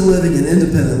assisted living and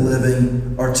independent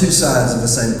living are two sides of the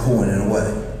same coin in a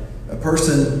way. A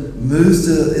person moves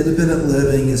to independent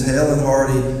living, is hale and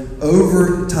hearty.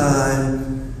 Over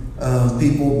time,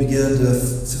 people begin to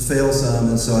fail some.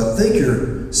 And so I think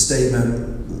your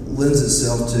statement lends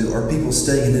itself to, are people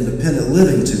staying in independent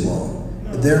living too long?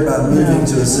 And thereby moving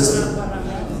to assisted.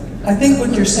 I think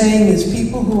what you're saying is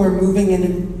people who are moving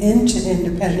into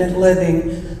independent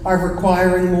living are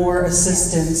requiring more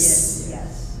assistance.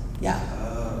 Yes. Yeah.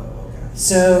 Oh, okay.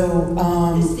 So,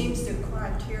 It seems the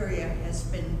criteria has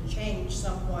been changed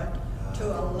somewhat to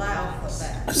allow for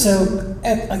that. so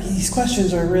these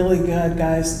questions are really good,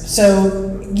 guys.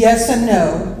 So, yes and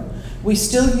no. We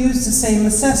still use the same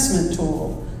assessment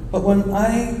tool, but when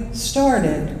I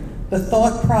started, the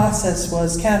thought process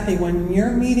was, Kathy, when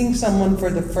you're meeting someone for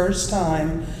the first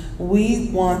time, we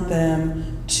want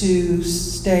them to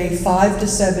stay 5 to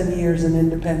 7 years in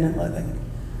independent living.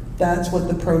 That's what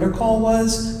the protocol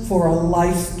was for a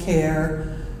life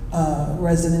care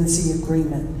residency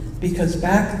agreement. Because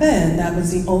back then, that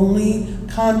was the only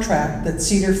contract that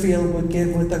Cedarfield would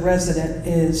give with a resident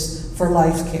is for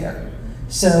life care.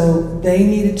 So they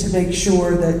needed to make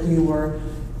sure that you were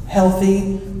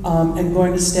healthy and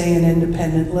going to stay in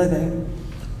independent living.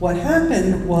 What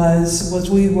happened was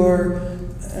we were,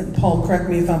 and Paul, correct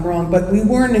me if I'm wrong, but we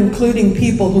weren't including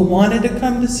people who wanted to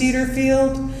come to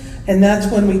Cedarfield, and that's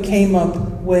when we came up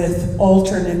with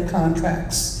alternate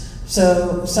contracts.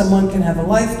 So someone can have a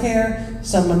life care,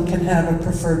 someone can have a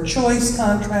preferred choice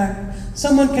contract,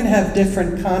 someone can have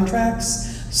different contracts.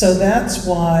 So that's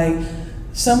why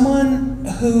someone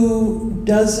who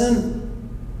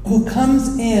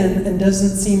comes in and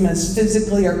doesn't seem as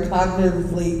physically or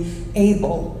cognitively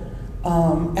able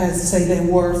as, say, they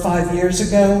were 5 years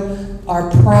ago, are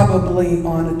probably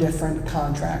on a different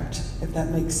contract, if that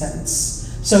makes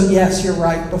sense. So yes, you're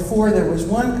right. Before there was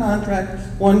one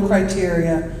contract, one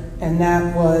criteria, and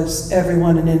that was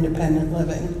everyone in independent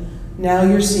living. Now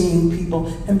you're seeing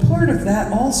people, and part of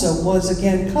that also was,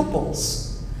 again,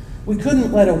 couples. We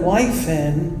couldn't let a wife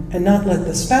in and not let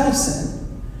the spouse in.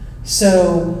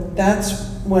 So that's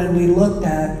when we looked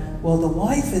at, well, the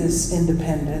wife is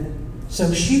independent,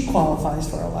 so she qualifies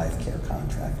for a life care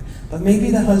contract. But maybe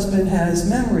the husband has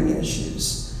memory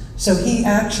issues, so he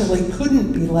actually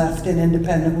couldn't be left in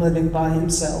independent living by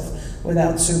himself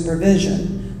without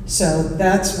supervision. So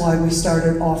that's why we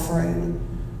started offering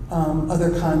other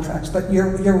contracts. But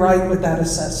you're right with that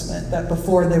assessment, that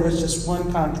before there was just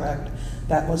one contract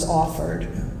that was offered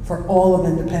for all of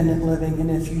independent living, and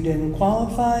if you didn't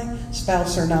qualify,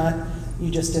 spouse or not, you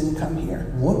just didn't come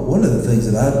here. One of the things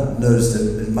that I've noticed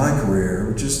in my career,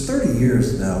 which is 30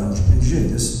 years now, in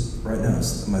June, right now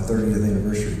is my 30th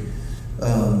anniversary,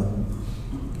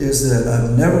 is that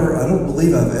I don't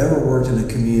believe I've ever worked in a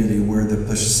community where the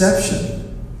perception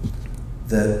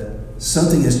that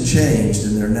something has changed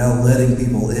and they're now letting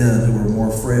people in who are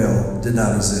more frail did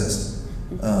not exist.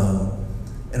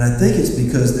 And I think it's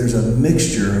because there's a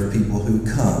mixture of people who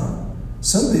come.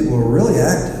 Some people are really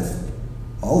active.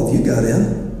 All of you got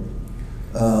in.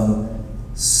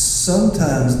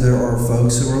 Sometimes there are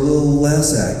folks who are a little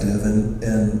less active and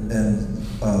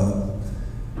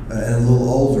a little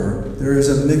older. There is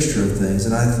a mixture of things,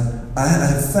 and I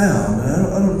have found, and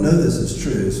I don't know this is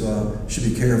true, so I should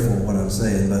be careful what I'm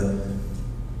saying, but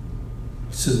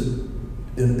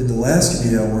in the last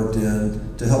community I worked in,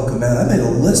 to help combat, I made a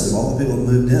list of all the people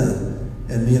that moved in,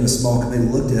 and me and a small committee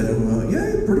looked at it and went,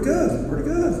 yeah, pretty good,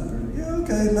 yeah,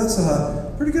 okay, not so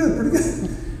hot, pretty good.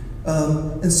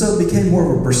 And so it became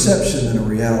more of a perception than a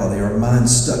reality. Our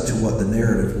minds stuck to what the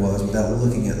narrative was without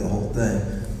looking at the whole thing.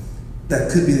 That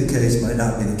could be the case, might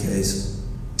not be the case.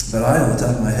 But I, on the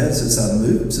top of my head, since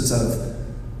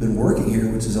I've been working here,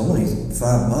 which is only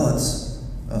 5 months,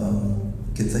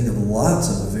 can think of lots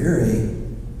of very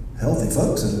healthy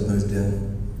folks that have moved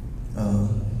in.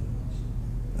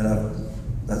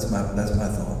 That's my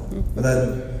thought. But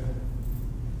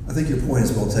I think your point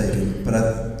is well taken, but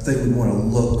I think we want to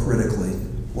look critically,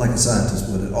 like a scientist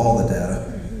would, at all the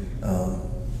data,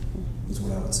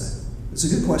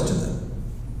 It's a good question,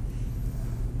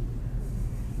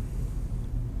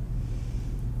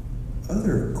 though.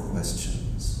 Other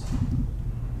questions?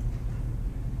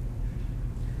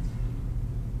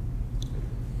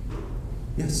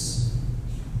 Yes.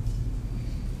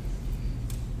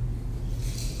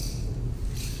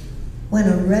 When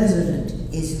a resident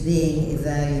is being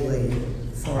evaluated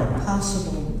for a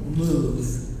possible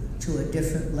move to a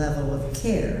different level of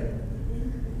care,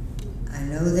 I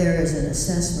know there is an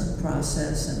assessment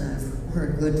process and I've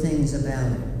heard good things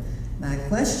about it. My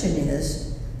question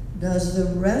is, does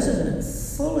the resident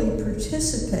fully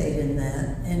participate in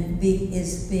that and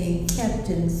is being kept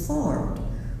informed?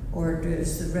 Or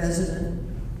does the resident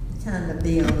kind of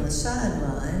be on the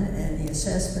sideline and the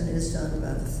assessment is done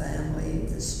by the family,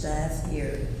 the staff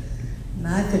here?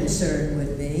 My concern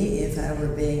would be if I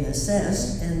were being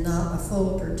assessed and not a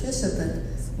full participant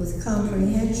with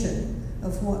comprehension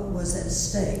of what was at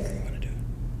stake.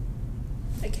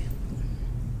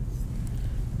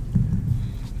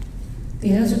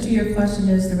 The answer to your question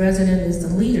is the resident is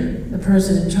the leader, the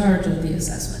person in charge of the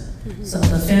assessment. So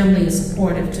the family is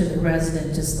supportive to the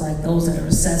resident, just like those that are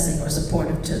assessing are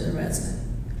supportive to the resident.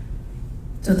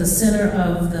 So the center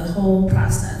of the whole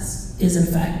process is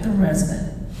in fact the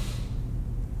resident.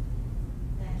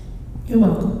 You're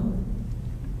welcome.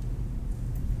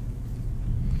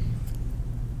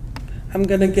 I'm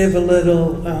going to give a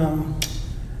little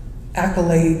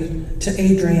accolade to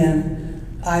Adrienne.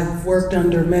 I've worked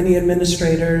under many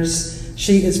administrators.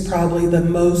 She is probably the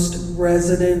most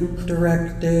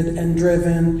resident-directed and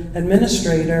driven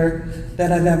administrator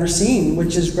that I've ever seen,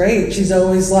 which is great. She's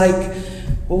always like,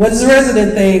 well, what does the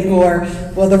resident think? Or,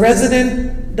 well, the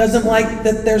resident doesn't like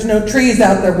that there's no trees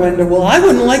out their window. Well, I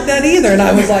wouldn't like that either. And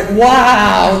I was like,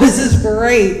 wow, this is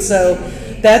great. So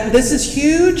this is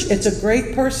huge. It's a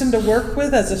great person to work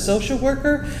with as a social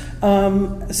worker.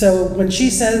 So when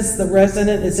she says the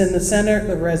resident is in the center,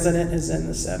 the resident is in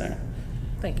the center.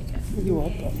 Thank you, Kathy. You're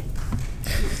welcome.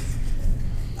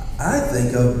 I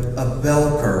think of a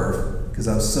bell curve, because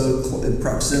I'm so in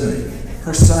proximity.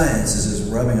 Her science is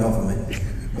just rubbing off on me.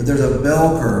 But there's a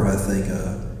bell curve I think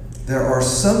of. There are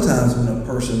sometimes when a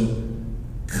person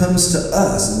comes to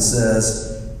us and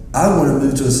says, I want to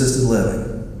move to assisted living.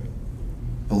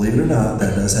 Believe it or not,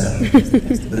 that does happen.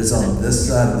 But it's on this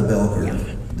side of the bell curve.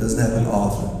 It doesn't happen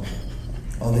often.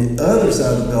 On the other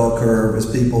side of the bell curve is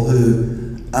people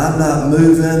who, I'm not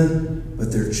moving,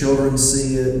 but their children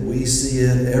see it, we see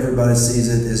it, everybody sees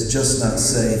it, it's just not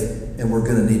safe, and we're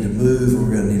going to need to move, or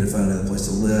we're going to need to find another place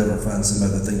to live, or find some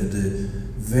other thing to do.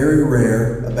 Very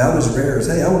rare, about as rare as,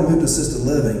 hey, I want to move to assisted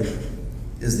living,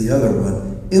 is the other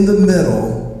one. In the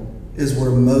middle is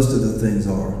where most of the things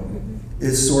are.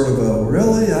 It's sort of a,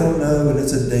 really? I don't know, and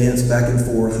it's a dance back and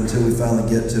forth until we finally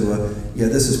get to a, yeah,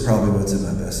 this is probably what's in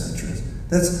my best interest.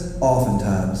 That's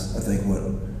oftentimes, I think,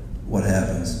 what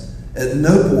happens. At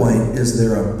no point is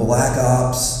there a black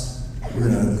ops, we're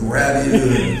going to grab you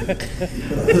and put a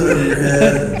hood over your head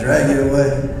and drag you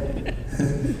away.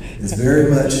 It's very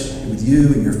much with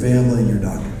you and your family and your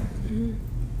doctor.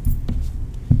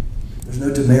 There's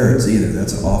no demerits either.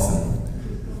 That's often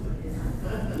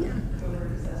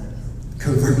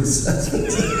covert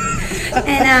assessments.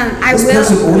 And this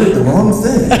person ordered the wrong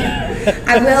thing.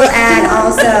 I will add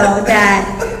also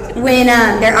that when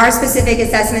there are specific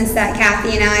assessments that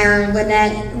Kathy and I or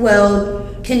Lynette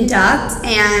will conduct,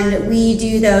 and we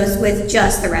do those with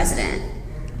just the resident.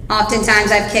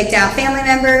 Oftentimes I've kicked out family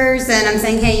members and I'm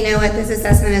saying, hey, you know what, this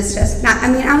assessment is just not,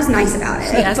 I mean, I was nice about it.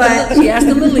 She asked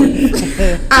them to leave.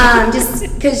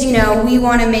 Just because, you know, we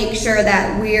want to make sure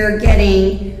that we're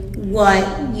getting what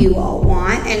you all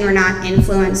want and we're not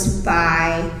influenced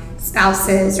by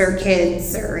spouses or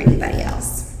kids or anybody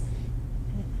else.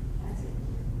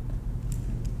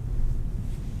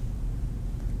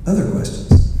 Other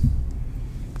questions?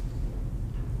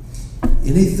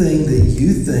 Anything that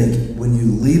you think when you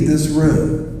leave this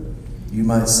room, you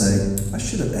might say, I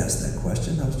should have asked that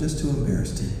question. I was just too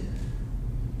embarrassed to.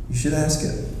 You should ask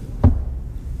it. All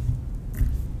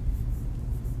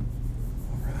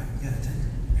right, you got to take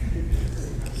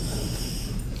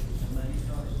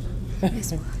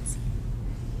it.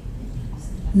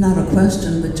 Not a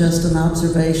question, but just an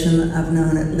observation. I've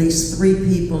known at least 3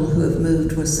 people who have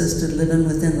moved to assisted living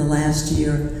within the last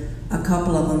year. A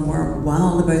couple of them were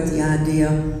wild about the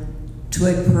idea. To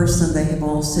a person, they have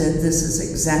all said, this is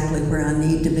exactly where I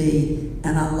need to be,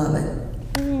 and I love it.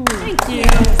 Thank you.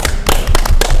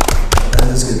 That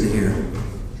is good to hear.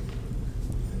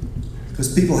 Because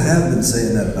people have been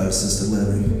saying that about assisted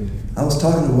living. I was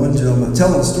talking to one gentleman,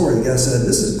 telling a story. The guy said,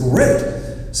 this is great.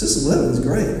 Assisted living is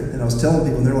great. And I was telling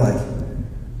people, and they're like,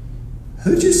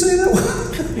 who'd you say that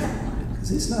was? Because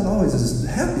he's not always as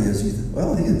happy as you think.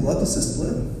 Well, he loved assisted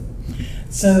living.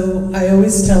 So I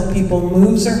always tell people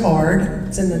moves are hard.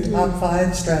 It's in the top 5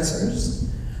 stressors.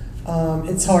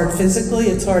 It's hard physically,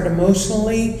 it's hard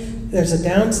emotionally, there's a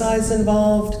downsize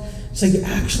involved. So you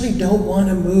actually don't want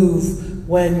to move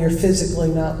when you're physically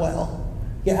not well.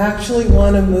 You actually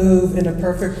want to move in a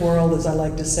perfect world, as I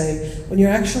like to say, when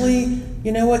you're actually,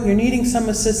 you know what, you're needing some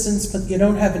assistance, but you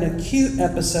don't have an acute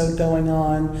episode going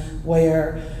on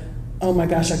where, oh my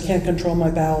gosh, I can't control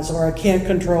my bowels, or I can't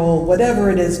control whatever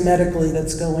it is medically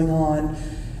that's going on.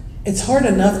 It's hard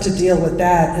enough to deal with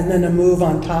that and then a move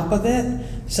on top of it.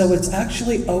 So it's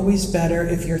actually always better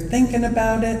if you're thinking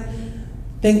about it,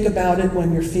 think about it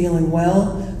when you're feeling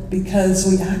well, because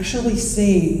we actually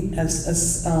see,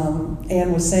 as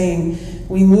Ann was saying,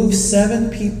 we moved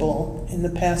 7 people in the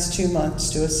past 2 months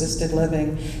to assisted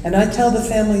living. And I tell the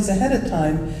families ahead of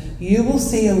time, you will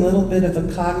see a little bit of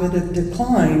a cognitive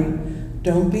decline.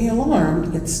 Don't be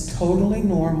alarmed, it's totally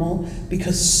normal,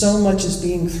 because so much is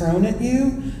being thrown at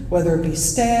you, whether it be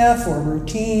staff or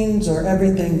routines or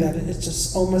everything, that it's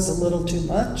just almost a little too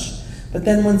much. But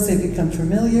then once they become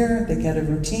familiar, they get a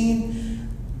routine,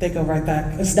 they go right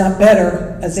back. It's not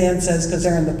better, as Ann says, because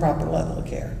they're in the proper level of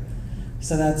care.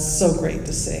 So that's so great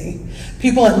to see.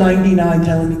 People at 99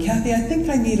 telling me, Kathy, I think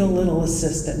I need a little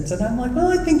assistance. And I'm like,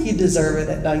 well, I think you deserve it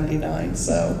at 99.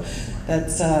 So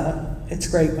that's, it's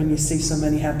great when you see so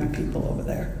many happy people over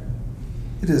there.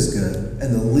 It is good.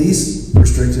 And the least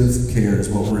restrictive care is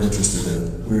what we're interested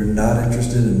in. We're not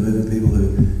interested in moving people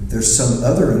who, there's some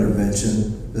other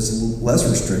intervention that's less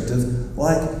restrictive,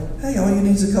 like, hey, all you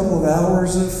need is a couple of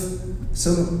hours of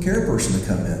some care person to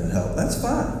come in and help. That's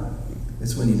fine.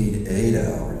 It's when you need 8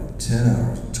 hours, 10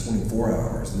 hours, 24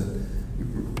 hours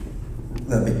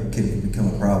that can become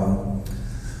a problem.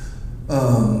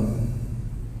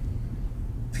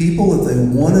 People, if they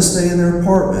want to stay in their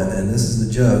apartment, and this is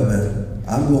the joke,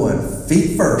 but I'm going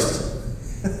feet first.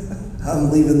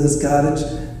 I'm leaving this cottage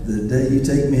the day you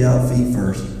take me out feet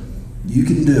first. You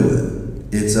can do it.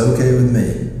 It's okay with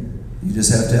me. You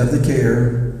just have to have the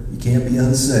care. You can't be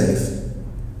unsafe.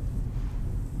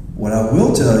 What I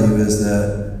will tell you is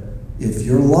that if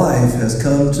your life has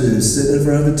come to sit in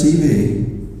front of a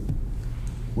TV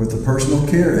with a personal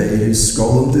care aide who's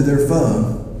scrolling through their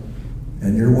phone,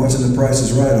 and you're watching The Price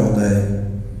is Right all day,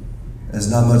 that's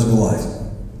not much of a life.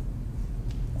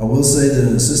 I will say that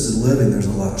in assisted living, there's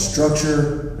a lot of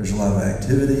structure, there's a lot of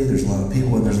activity, there's a lot of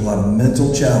people, and there's a lot of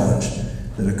mental challenge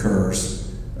that occurs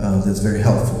that's very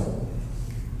helpful.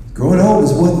 Growing old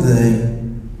is one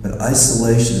thing, but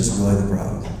isolation is really the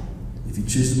problem. If you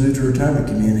choose to move to a retirement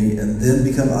community and then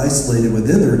become isolated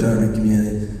within the retirement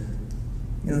community,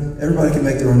 you know, everybody can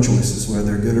make their own choices, whether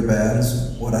they're good or bad.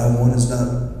 What I want is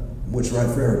not what's right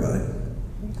for everybody,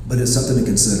 but it's something to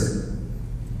consider.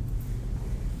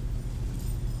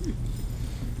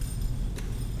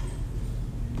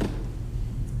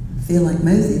 I feel like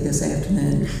Mosey this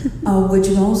afternoon. Would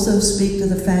you also speak to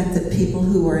the fact that people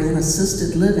who are in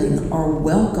assisted living are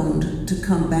welcomed to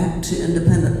come back to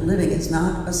independent living? It's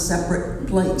not a separate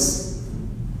place.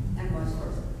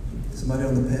 Somebody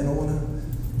on the panel want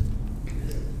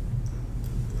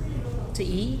To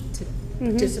eat, to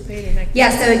participate in activities?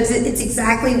 Yeah, so it's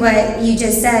exactly what you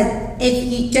just said.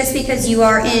 Just because you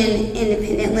are in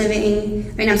independent living,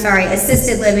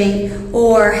 assisted living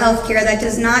or healthcare, that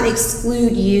does not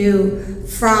exclude you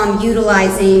from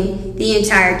utilizing the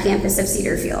entire campus of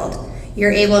Cedarfield.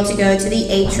 You're able to go to the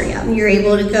atrium. You're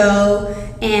able to go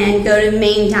to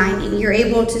main dining. You're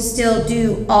able to still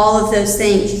do all of those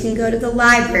things. You can go to the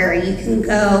library. You can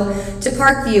go to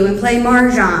Parkview and play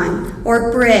Mahjong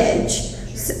or bridge.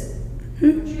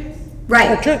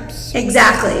 Right. Trips.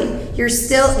 Exactly. You're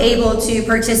still able to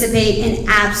participate in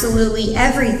absolutely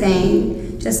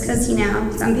everything, just because,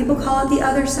 some people call it the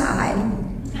other side.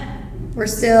 We're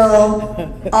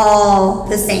still all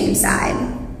the same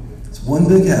side. It's one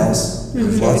big house.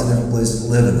 There's lots of different places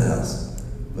to live in the house,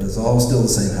 but it's all still the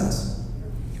same house.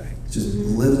 It's just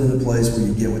living in a place where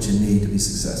you get what you need to be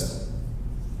successful.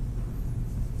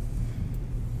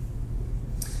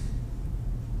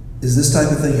 Is this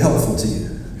type of thing helpful to you?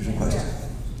 Here's your question.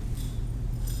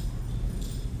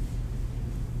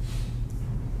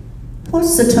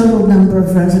 What's the total number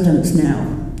of residents now?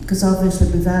 Because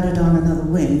obviously we've added on another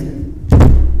wing.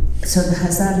 So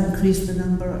has that increased the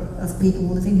number of people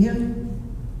living here?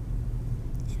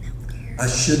 I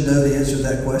should know the answer to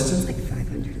that question. It's like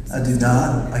 500. I do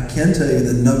not. I can tell you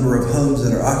the number of homes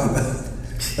that are occupied,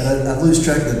 but I lose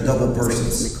track of the double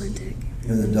persons.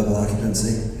 The double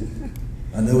occupancy.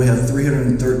 I know we have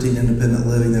 313 independent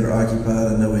living that are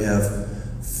occupied. I know we have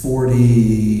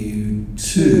 40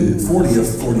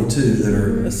 of 42 that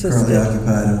are Assisted. currently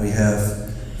occupied, and we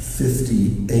have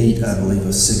 58, I believe,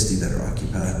 of 60 that are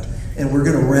occupied. And we're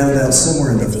going to round out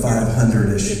somewhere in the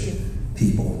 500-ish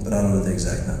people, but I don't know the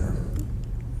exact number.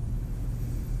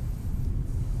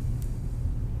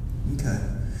 Okay.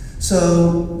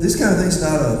 So this kind of thing's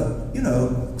not a,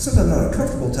 sometimes not a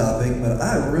comfortable topic, but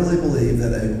I really believe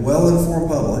that a well-informed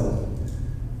public,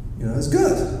 is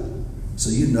good. So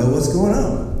you know what's going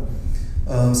on.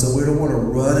 So we don't want to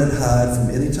run and hide from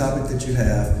any topic that you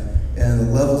have, and the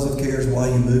levels of care is why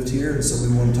you moved here, and so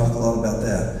we want to talk a lot about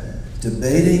that.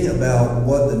 Debating about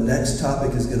what the next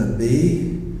topic is going to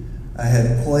be, I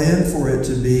had planned for it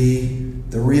to be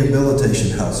the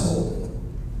rehabilitation household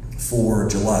for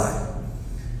July,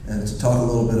 and to talk a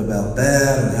little bit about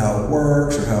that and how it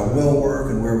works or how it will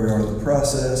work and where we are in the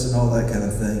process and all that kind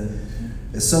of thing.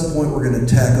 At some point, we're going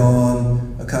to tack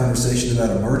on a conversation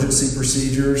about emergency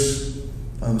procedures,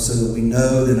 so that we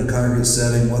know in a congregate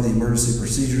setting what the emergency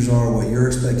procedures are, what you're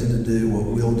expected to do, what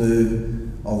we'll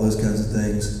do, all those kinds of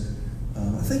things.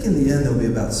 I think in the end there'll be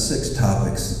about 6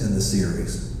 topics in the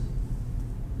series.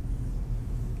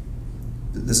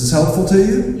 This is helpful to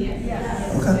you?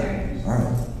 Yes. Okay. All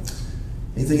right.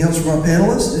 Anything else from our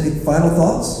panelists? Any final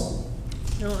thoughts?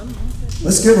 No, I'm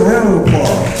Let's give a round of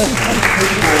applause.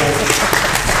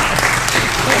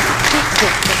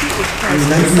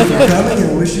 Thank you for coming,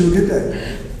 and wish you a good day.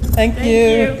 Thank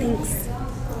you.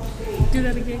 Thanks. Do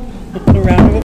that again. A round of